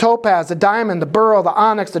sardius, the topaz, the diamond, the beryl, the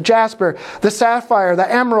onyx, the jasper, the sapphire,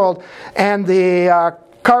 the emerald, and the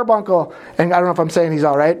carbuncle, and I don't know if I'm saying these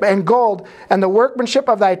all right, and gold, and the workmanship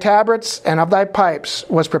of thy tabrets and of thy pipes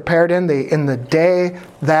was prepared in thee in the day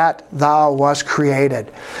that thou wast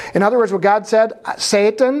created. In other words, what God said,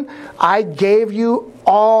 Satan, I gave you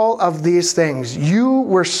all of these things. You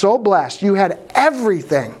were so blessed. You had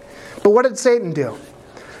everything. But what did Satan do?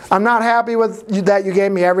 I'm not happy with that you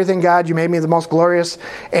gave me everything, God. You made me the most glorious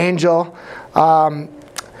angel.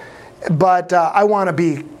 But I want to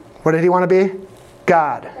be, what did he want to be?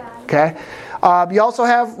 God. Okay. You also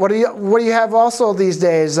have, what do you have also these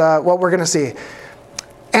days? What we're going to see.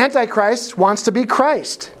 Antichrist wants to be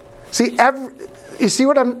Christ. See,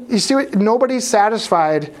 nobody's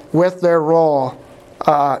satisfied with their role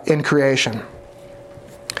in creation.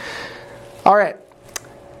 All right.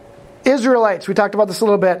 Israelites, we talked about this a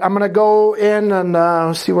little bit. I'm going to go in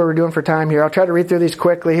and see what we're doing for time here. I'll try to read through these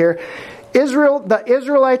quickly here. The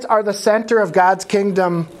Israelites are the center of God's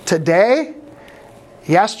kingdom today,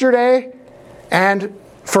 yesterday, and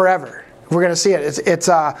forever. We're going to see it. It's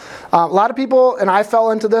a lot of people, and I fell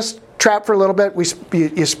into this trap for a little bit.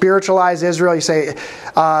 You spiritualize Israel. You say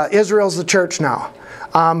Israel's the church now.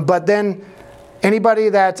 But then anybody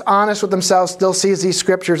that's honest with themselves still sees these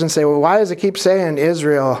scriptures and say, well, why does it keep saying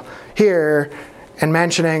Israel here and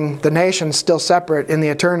mentioning the nations still separate in the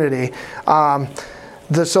eternity?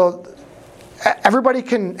 So everybody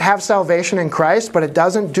can have salvation in Christ, but it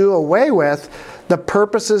doesn't do away with the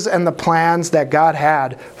purposes and the plans that God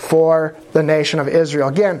had for the nation of Israel.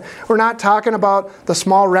 Again, we're not talking about the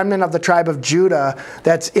small remnant of the tribe of Judah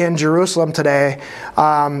that's in Jerusalem today,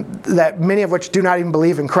 that many of which do not even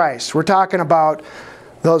believe in Christ. We're talking about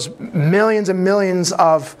those millions and millions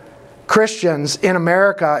of Christians in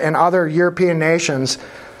America and other European nations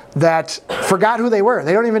that forgot who they were.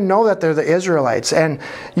 They don't even know that they're the Israelites. And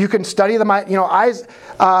you can study them.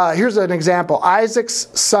 Here's an example. Isaac's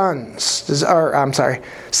sons,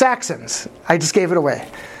 Saxons. I just gave it away.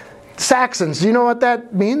 Saxons, do you know what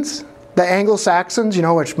that means? The Anglo-Saxons,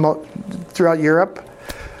 which throughout Europe.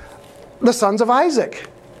 The sons of Isaac.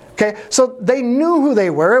 Okay, so they knew who they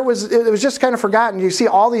were. It was just kind of forgotten. You see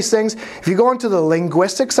all these things. If you go into the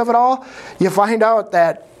linguistics of it all, you find out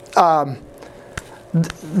that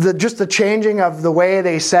just the changing of the way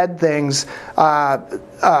they said things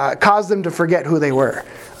caused them to forget who they were.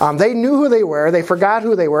 They knew who they were. They forgot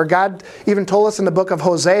who they were. God even told us in the book of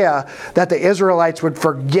Hosea that the Israelites would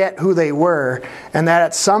forget who they were, and that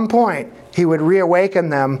at some point He would reawaken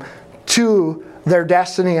them to their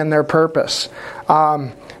destiny and their purpose.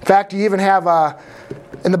 In fact, you even have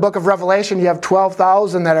in the book of Revelation, you have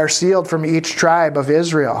 12,000 that are sealed from each tribe of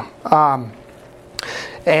Israel.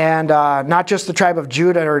 And not just the tribe of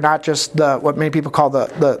Judah, or not just what many people call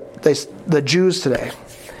the Jews today.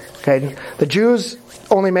 Okay, the Jews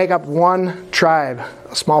only make up one tribe,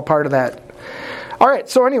 a small part of that. All right,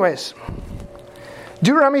 so anyways,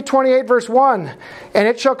 Deuteronomy 28 verse 1, and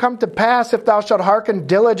it shall come to pass, if thou shalt hearken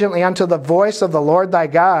diligently unto the voice of the Lord thy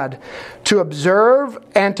God, to observe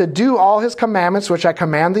and to do all His commandments which I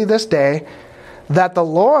command thee this day, that the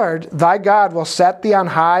Lord thy God will set thee on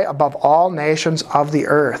high above all nations of the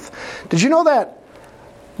earth. Did you know that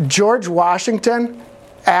George Washington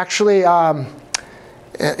actually,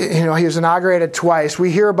 he was inaugurated twice.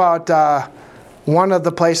 We hear about one of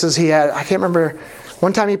the places he had, I can't remember,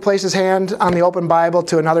 one time he placed his hand on the open Bible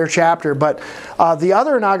to another chapter, but the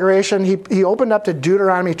other inauguration, he opened up to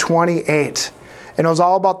Deuteronomy 28. And it was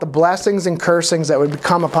all about the blessings and cursings that would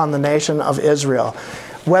come upon the nation of Israel.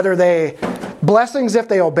 Blessings if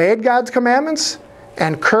they obeyed God's commandments,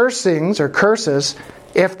 and cursings or curses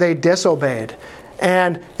if they disobeyed.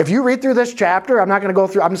 And if you read through this chapter, I'm not going to go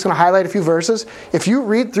through, I'm just going to highlight a few verses. If you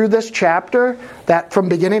read through this chapter, that from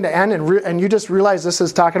beginning to end, and you just realize this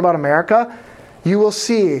is talking about America, you will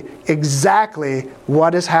see exactly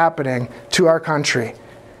what is happening to our country,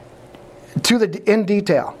 in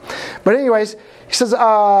detail. But anyways, he says,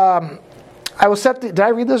 I will set did I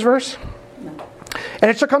read this verse? And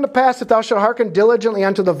it shall come to pass, if thou shalt hearken diligently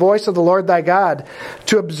unto the voice of the Lord thy God,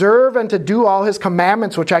 to observe and to do all His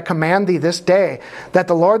commandments which I command thee this day, that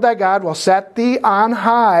the Lord thy God will set thee on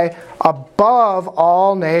high above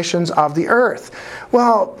all nations of the earth.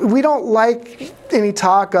 Well, we don't like any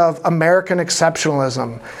talk of American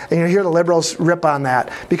exceptionalism. And you hear the liberals rip on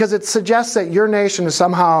that, because it suggests that your nation is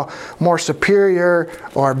somehow more superior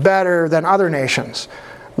or better than other nations.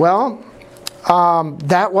 Well,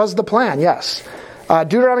 that was the plan, yes.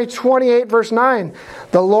 Deuteronomy 28 verse 9,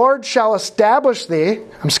 the Lord shall establish thee,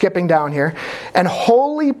 I'm skipping down here, an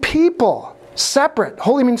holy people, separate,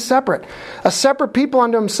 holy means separate, a separate people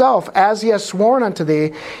unto Himself, as He has sworn unto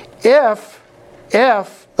thee, if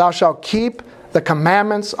thou shalt keep the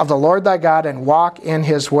commandments of the Lord thy God and walk in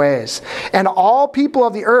His ways. And all people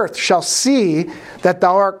of the earth shall see that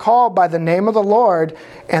thou art called by the name of the Lord,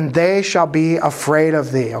 and they shall be afraid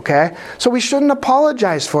of thee. Okay? So we shouldn't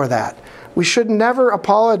apologize for that. We should never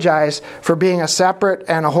apologize for being a separate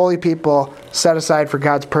and a holy people set aside for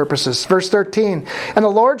God's purposes. Verse 13, and the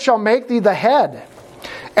Lord shall make thee the head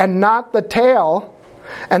and not the tail,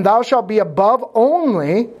 and thou shalt be above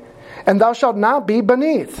only, and thou shalt not be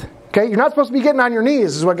beneath. Okay, you're not supposed to be getting on your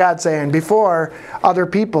knees, is what God's saying, before other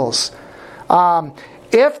peoples.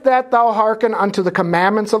 If that thou hearken unto the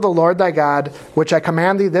commandments of the Lord thy God, which I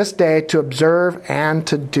command thee this day to observe and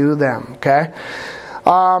to do them. Okay?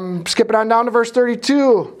 Skipping on down to verse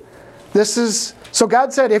 32. So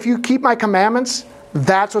God said, if you keep my commandments,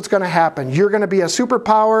 that's what's going to happen. You're going to be a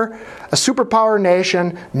superpower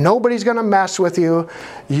nation. Nobody's going to mess with you.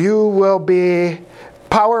 You will be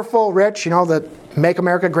powerful, rich, that make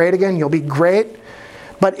America great again. You'll be great.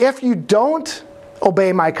 But if you don't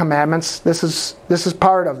obey my commandments, this is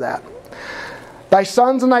part of that. Thy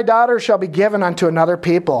sons and thy daughters shall be given unto another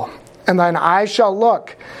people, and thine eyes shall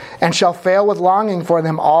look, and shall fail with longing for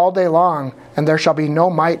them all day long, and there shall be no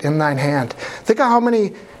might in thine hand. Think of how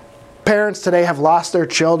many parents today have lost their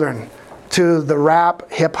children to the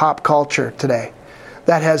rap, hip-hop culture today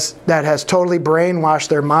that has totally brainwashed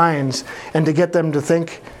their minds, and to get them to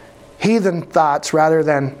think heathen thoughts rather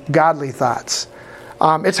than godly thoughts.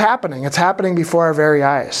 It's happening. It's happening before our very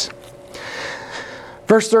eyes.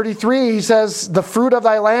 Verse 33, he says, the fruit of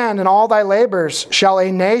thy land and all thy labors shall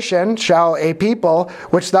a people,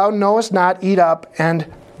 which thou knowest not, eat up,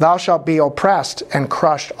 and thou shalt be oppressed and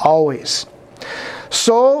crushed always.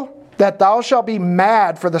 So that thou shalt be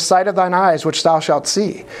mad for the sight of thine eyes, which thou shalt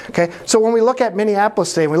see. Okay, so when we look at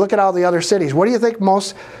Minneapolis today, we look at all the other cities, what do you think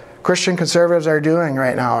most Christian conservatives are doing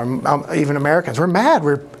right now, or even Americans? We're mad.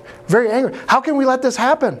 We're very angry. How can we let this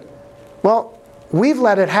happen? Well, we've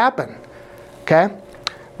let it happen. Okay?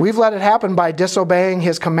 We've let it happen by disobeying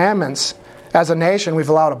His commandments. As a nation, we've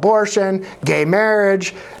allowed abortion, gay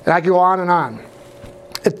marriage, and I could go on and on.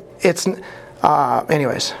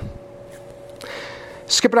 Anyways.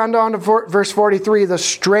 Skip it on down to verse 43. The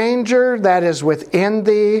stranger that is within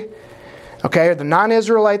thee, okay, the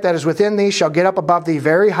non-Israelite that is within thee shall get up above thee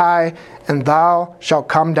very high, and thou shalt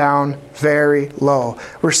come down very low.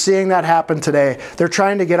 We're seeing that happen today. They're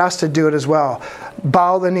trying to get us to do it as well.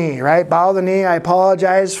 Bow the knee, right? Bow the knee. I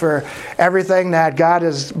apologize for everything that God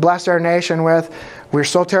has blessed our nation with. We're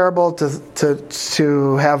so terrible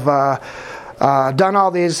to have done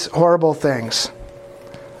all these horrible things.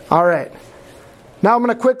 All right. Now I'm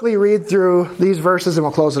going to quickly read through these verses and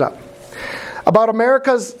we'll close it up. About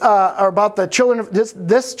about the children of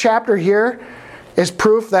this chapter here is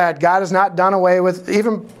proof that God has not done away with.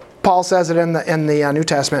 Even Paul says it in the New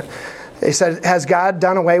Testament. He said, "Has God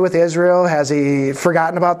done away with Israel? Has He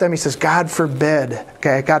forgotten about them?" He says, "God forbid."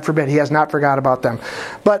 Okay, God forbid. He has not forgot about them.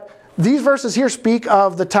 But these verses here speak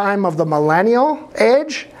of the time of the millennial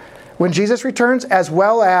age, when Jesus returns, as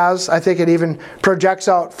well as, I think it even projects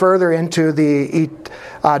out further into the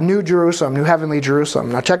New Jerusalem, New Heavenly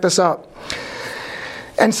Jerusalem. Now check this out.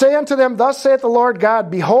 And say unto them, thus saith the Lord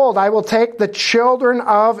God, behold, I will take the children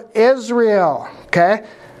of Israel, okay,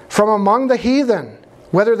 from among the heathen,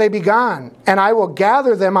 whither they be gone, and I will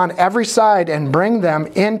gather them on every side and bring them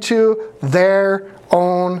into their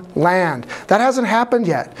own land. That hasn't happened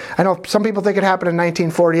yet. I know some people think it happened in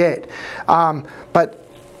 1948. But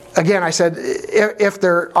again, I said, if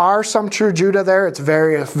there are some true Judah there, it's a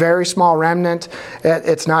very small remnant.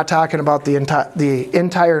 It's not talking about the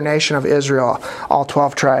entire nation of Israel, all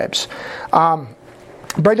 12 tribes.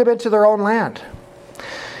 Bring them into their own land.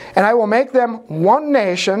 And I will make them one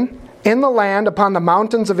nation in the land upon the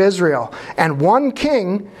mountains of Israel, and one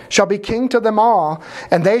king shall be king to them all,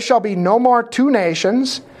 and they shall be no more two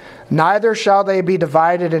nations, neither shall they be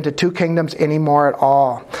divided into two kingdoms anymore at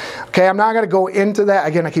all. Okay, I'm not going to go into that.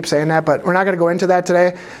 Again, I keep saying that, but we're not going to go into that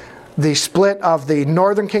today. The split of the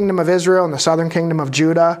northern kingdom of Israel and the southern kingdom of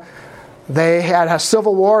Judah. They had a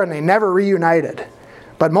civil war and they never reunited.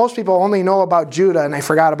 But most people only know about Judah and they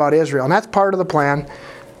forgot about Israel. And that's part of the plan.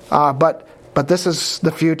 But this is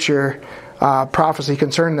the future prophecy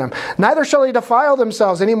concerning them. Neither shall they defile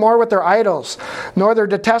themselves any more with their idols, nor their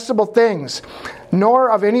detestable things,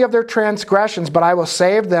 nor of any of their transgressions, but I will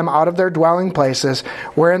save them out of their dwelling places,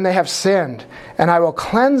 wherein they have sinned, and I will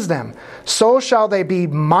cleanse them. So shall they be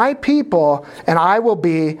my people, and I will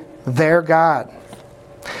be their God.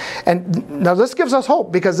 And now this gives us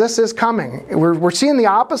hope, because this is coming. We're seeing the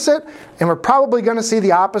opposite, and we're probably going to see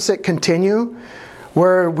the opposite continue,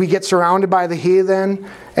 where we get surrounded by the heathen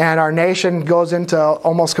and our nation goes into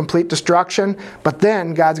almost complete destruction. But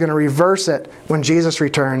then God's going to reverse it when Jesus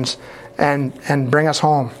returns and bring us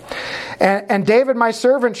home. And David my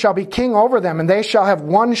servant shall be king over them, and they shall have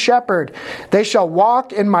one shepherd. They shall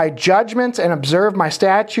walk in my judgments and observe my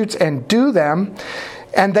statutes and do them.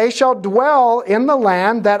 And they shall dwell in the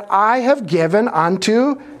land that I have given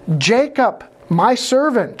unto Jacob, my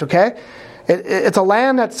servant. Okay? It's a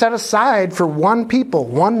land that's set aside for one people,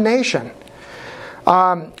 one nation.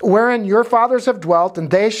 Wherein your fathers have dwelt,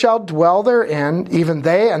 and they shall dwell therein, even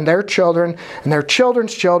they and their children and their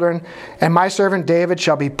children's children, and my servant David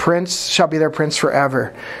shall be their prince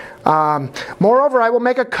forever. Moreover, I will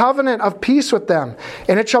make a covenant of peace with them,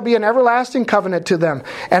 and it shall be an everlasting covenant to them.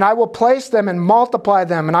 And I will place them and multiply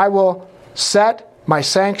them, and I will set my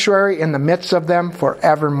sanctuary in the midst of them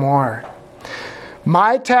forevermore.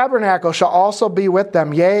 My tabernacle shall also be with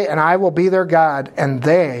them, yea, and I will be their God, and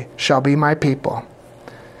they shall be my people.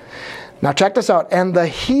 Now check this out. And the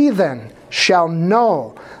heathen shall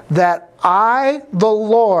know that I, the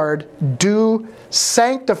Lord, do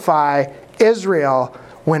sanctify Israel,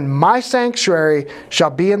 when my sanctuary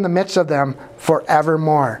shall be in the midst of them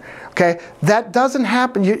forevermore. Okay, that doesn't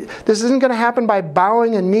happen. This isn't going to happen by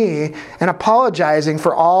bowing a knee and apologizing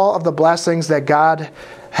for all of the blessings that God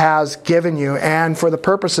has given you and for the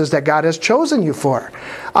purposes that God has chosen you for.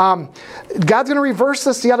 God's going to reverse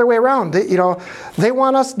this the other way around. They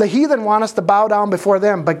want us, the heathen want us to bow down before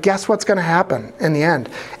them, but guess what's going to happen in the end?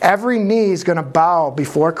 Every knee is going to bow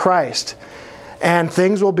before Christ, and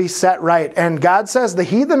things will be set right. And God says the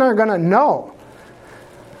heathen are going to know.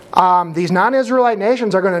 These non-Israelite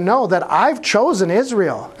nations are going to know that I've chosen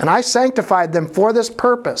Israel and I sanctified them for this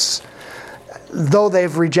purpose, though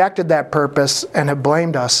they've rejected that purpose and have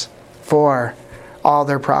blamed us for all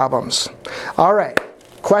their problems. All right,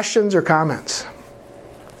 questions or comments?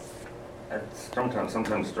 I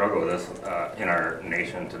sometimes struggle with this in our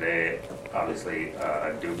nation today. Obviously,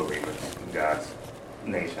 I do believe it's God's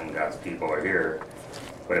nation, God's people are here.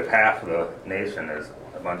 But if half of the nation is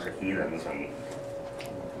a bunch of heathens and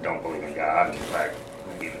don't believe in God, and in fact,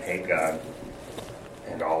 even hate God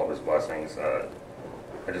and all of His blessings,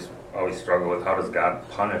 I just always struggle with how does God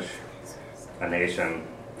punish a nation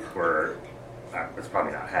where it's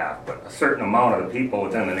probably not half, but a certain amount of the people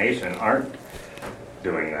within the nation aren't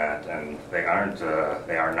doing that, and they are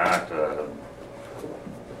not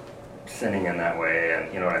sinning in that way,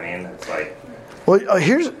 and you know what I mean? It's like, well,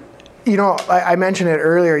 here's, I mentioned it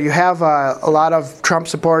earlier. You have a lot of Trump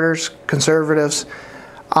supporters, conservatives,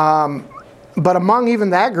 but among even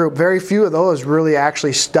that group, very few of those really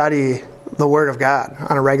actually study the Word of God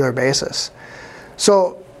on a regular basis.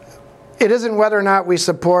 So it isn't whether or not we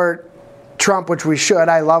support Trump, which we should.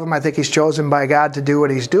 I love him. I think he's chosen by God to do what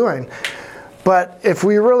he's doing. But if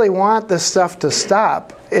we really want this stuff to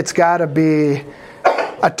stop, it's got to be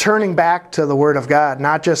a turning back to the Word of God,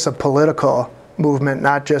 not just a political movement,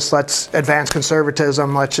 not just let's advance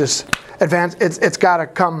conservatism, let's just advance. It's got to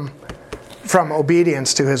come from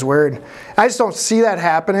obedience to His Word. I just don't see that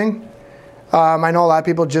happening. I know a lot of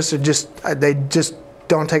people just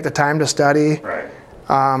don't take the time to study. Right.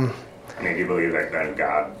 Do you believe that then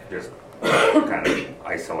God just kind of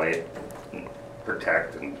isolate and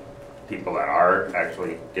protect and people that are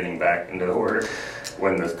actually getting back into the Word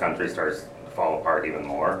when this country starts to fall apart even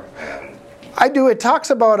more? And I do. It talks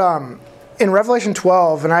about in Revelation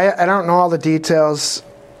 12, and I don't know all the details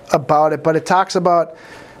about it, but it talks about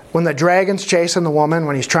when the dragon's chasing the woman,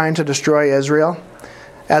 when he's trying to destroy Israel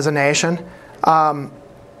as a nation.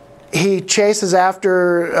 He chases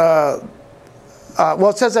after.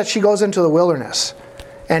 It says that she goes into the wilderness,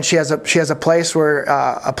 and she has a place where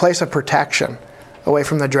a place of protection away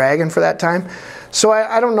from the dragon for that time. So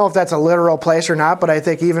I don't know if that's a literal place or not, but I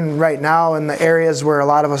think even right now in the areas where a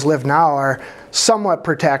lot of us live now are somewhat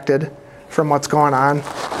protected from what's going on.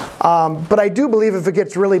 But I do believe if it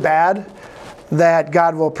gets really bad, that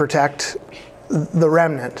God will protect the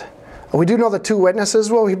remnant. We do know the two witnesses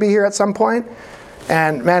will be here at some point.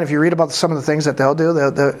 And man, if you read about some of the things that they'll do,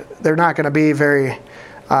 they're not going to be very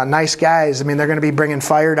nice guys. I mean, they're going to be bringing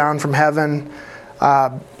fire down from heaven,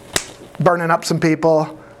 burning up some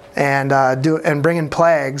people, and bringing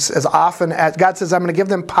plagues as often as God says. I'm going to give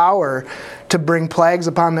them power to bring plagues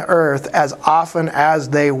upon the earth as often as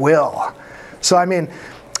they will. So I mean,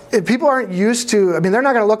 if people aren't used to, they're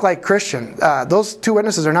not going to look like Christians. Those two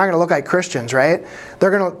witnesses are not going to look like Christians, right?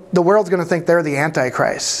 The world's going to think they're the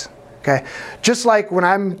Antichrist. Okay, just like when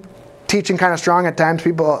I'm teaching kind of strong at times,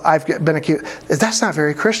 I've been accused. That's not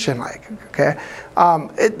very Christian-like. Okay,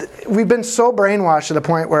 we've been so brainwashed to the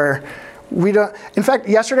point where we don't. In fact,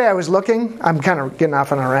 yesterday I was looking. I'm kind of getting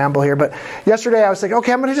off on a ramble here, but yesterday I was like,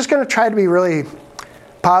 okay, I'm just going to try to be really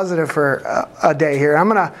positive for a day here. I'm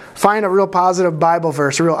going to find a real positive Bible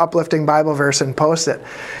verse, a real uplifting Bible verse, and post it.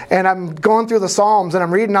 And I'm going through the Psalms, and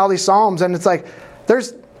I'm reading all these Psalms, and it's like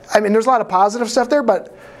there's a lot of positive stuff there,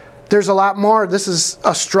 but there's a lot more. This is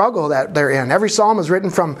a struggle that they're in. Every psalm is written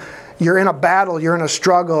from, you're in a battle, you're in a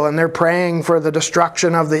struggle, and they're praying for the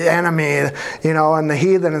destruction of the enemy, and the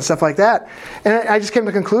heathen and stuff like that. And I just came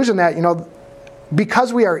to the conclusion that,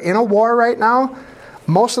 because we are in a war right now,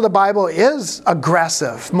 most of the Bible is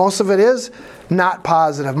aggressive. Most of it is not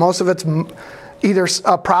positive. Most of it's, either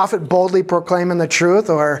a prophet boldly proclaiming the truth,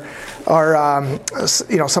 or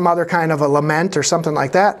some other kind of a lament or something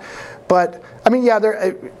like that. But I mean, yeah,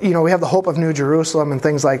 we have the hope of New Jerusalem and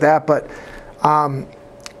things like that. But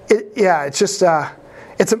it's just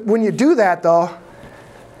when you do that though.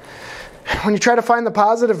 When you try to find the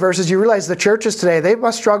positive verses, you realize the churches today, they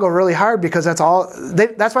must struggle really hard, because that's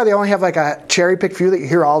why they only have like a cherry-picked few that you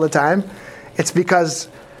hear all the time. It's because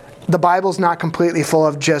the Bible's not completely full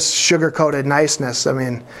of just sugar-coated niceness. I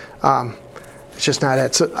mean, it's just not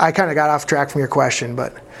it. So I kind of got off track from your question,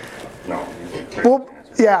 but... No. Well,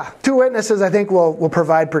 yeah, 2 witnesses I think will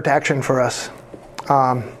provide protection for us.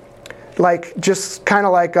 Like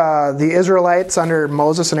the Israelites under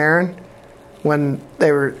Moses and Aaron, when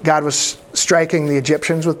God was striking the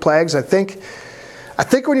Egyptians with plagues. I think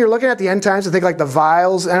when you're looking at the end times, I think like the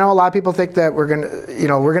vials. I know a lot of people think that we're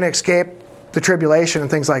gonna escape the tribulation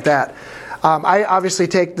and things like that. I obviously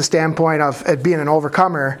take the standpoint of it being an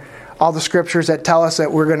overcomer. All the scriptures that tell us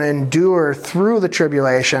that we're going to endure through the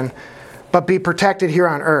tribulation, but be protected here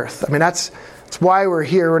on earth. I mean, that's why we're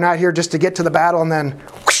here. We're not here just to get to the battle and then,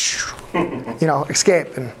 whoosh,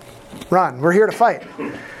 escape and run. We're here to fight.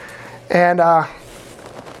 And I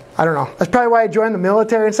don't know. That's probably why I joined the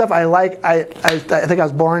military and stuff. I think I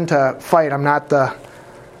was born to fight. I'm not the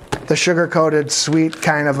sugar-coated, sweet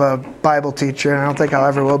kind of a Bible teacher, and I don't think I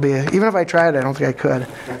ever will be. Even if I tried, I don't think I could.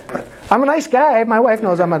 I'm a nice guy. My wife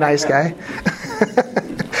knows I'm a nice guy.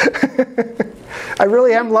 I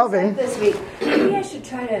really am loving. This week, maybe I should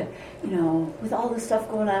try to, with all this stuff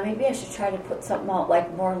going on, maybe I should try to put something out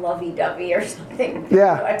like more lovey-dovey or something.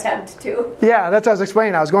 Yeah. Attempt to. Yeah, that's what I was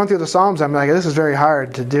explaining. I was going through the Psalms. I'm like, this is very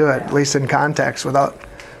hard to do it, at least in context, without...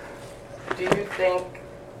 Do you think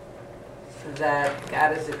that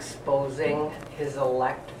God is exposing his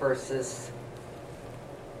elect versus...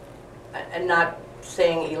 And not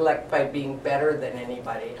saying elect by being better than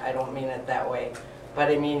anybody. I don't mean it that way. But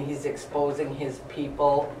I mean he's exposing his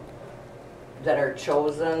people that are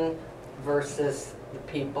chosen versus the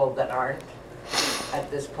people that aren't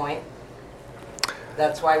at this point.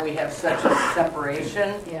 That's why we have such a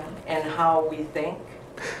separation in how we think.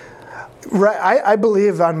 Right, I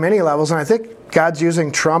believe on many levels, and I think God's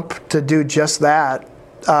using Trump to do just that.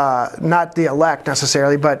 Not the elect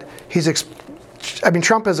necessarily, but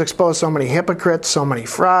Trump has exposed so many hypocrites, so many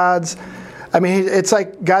frauds. I mean, it's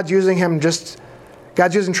like God's using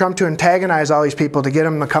Trump to antagonize all these people to get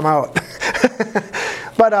them to come out.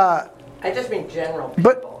 But I just mean general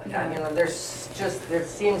people. There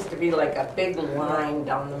seems to be like a big line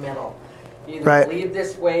down the middle. You either believe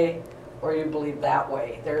this way or you believe that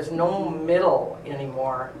way. There's no middle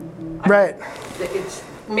anymore. Right. It's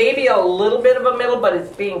maybe a little bit of a middle, but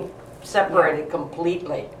it's being separated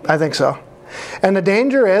completely. I think so. And the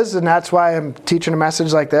danger is, and that's why I'm teaching a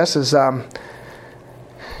message like this, is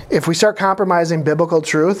if we start compromising biblical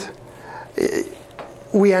truth,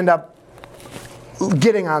 we end up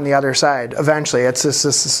getting on the other side eventually. It's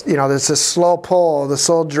this slow pull, the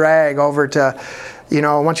slow drag over to,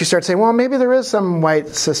 once you start saying, well, maybe there is some white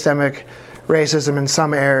systemic racism in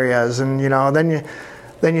some areas, and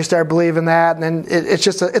then you start believing that, and then it's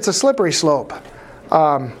a slippery slope.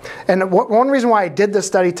 And one reason why I did this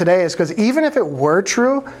study today is because even if it were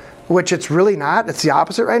true, which it's really not, it's the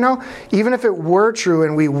opposite right now. Even if it were true,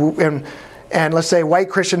 and let's say white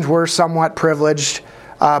Christians were somewhat privileged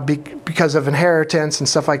because of inheritance and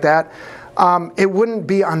stuff like that, it wouldn't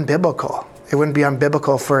be unbiblical. It wouldn't be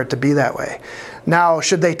unbiblical for it to be that way. Now,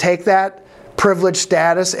 should they take that privileged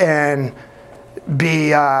status and be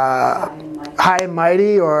high and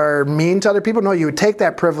mighty or mean to other people? No, you would take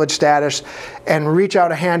that privileged status and reach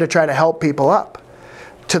out a hand to try to help people up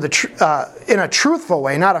to in a truthful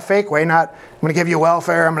way, not a fake way. Not, I'm going to give you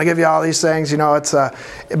welfare, I'm going to give you all these things. It's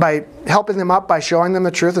by helping them up, by showing them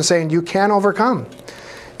the truth and saying you can overcome.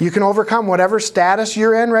 You can overcome whatever status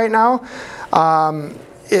you're in right now.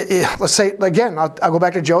 Let's say, again, I'll go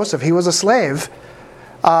back to Joseph. He was a slave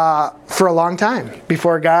for a long time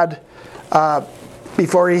before God...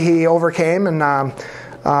 before he overcame and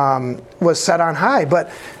was set on high. But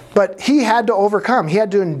he had to overcome. He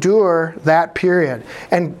had to endure that period.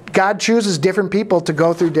 And God chooses different people to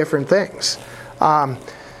go through different things. Like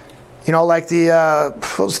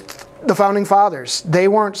the founding fathers. They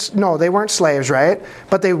weren't slaves, right?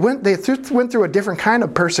 But they went through a different kind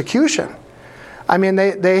of persecution. I mean,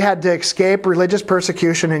 they had to escape religious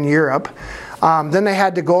persecution in Europe. Then they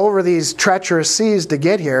had to go over these treacherous seas to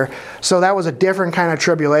get here. So that was a different kind of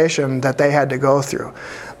tribulation that they had to go through.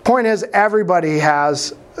 Point is, everybody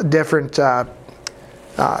has different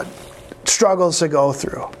struggles to go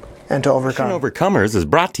through and to overcome. Overcomers is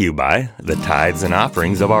brought to you by the tithes and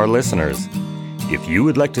offerings of our listeners. If you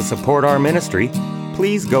would like to support our ministry,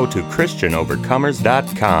 please go to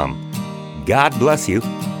ChristianOvercomers.com. God bless you,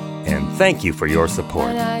 and thank you for your support.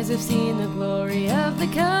 Mine eyes have seen the glory of the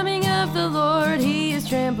coming of the Lord. He is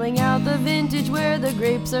trampling out the vintage where the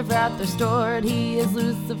grapes of wrath are stored. He has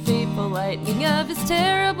loosed the fateful lightning of his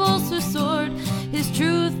terrible sword. His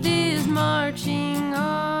truth is marching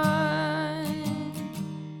on.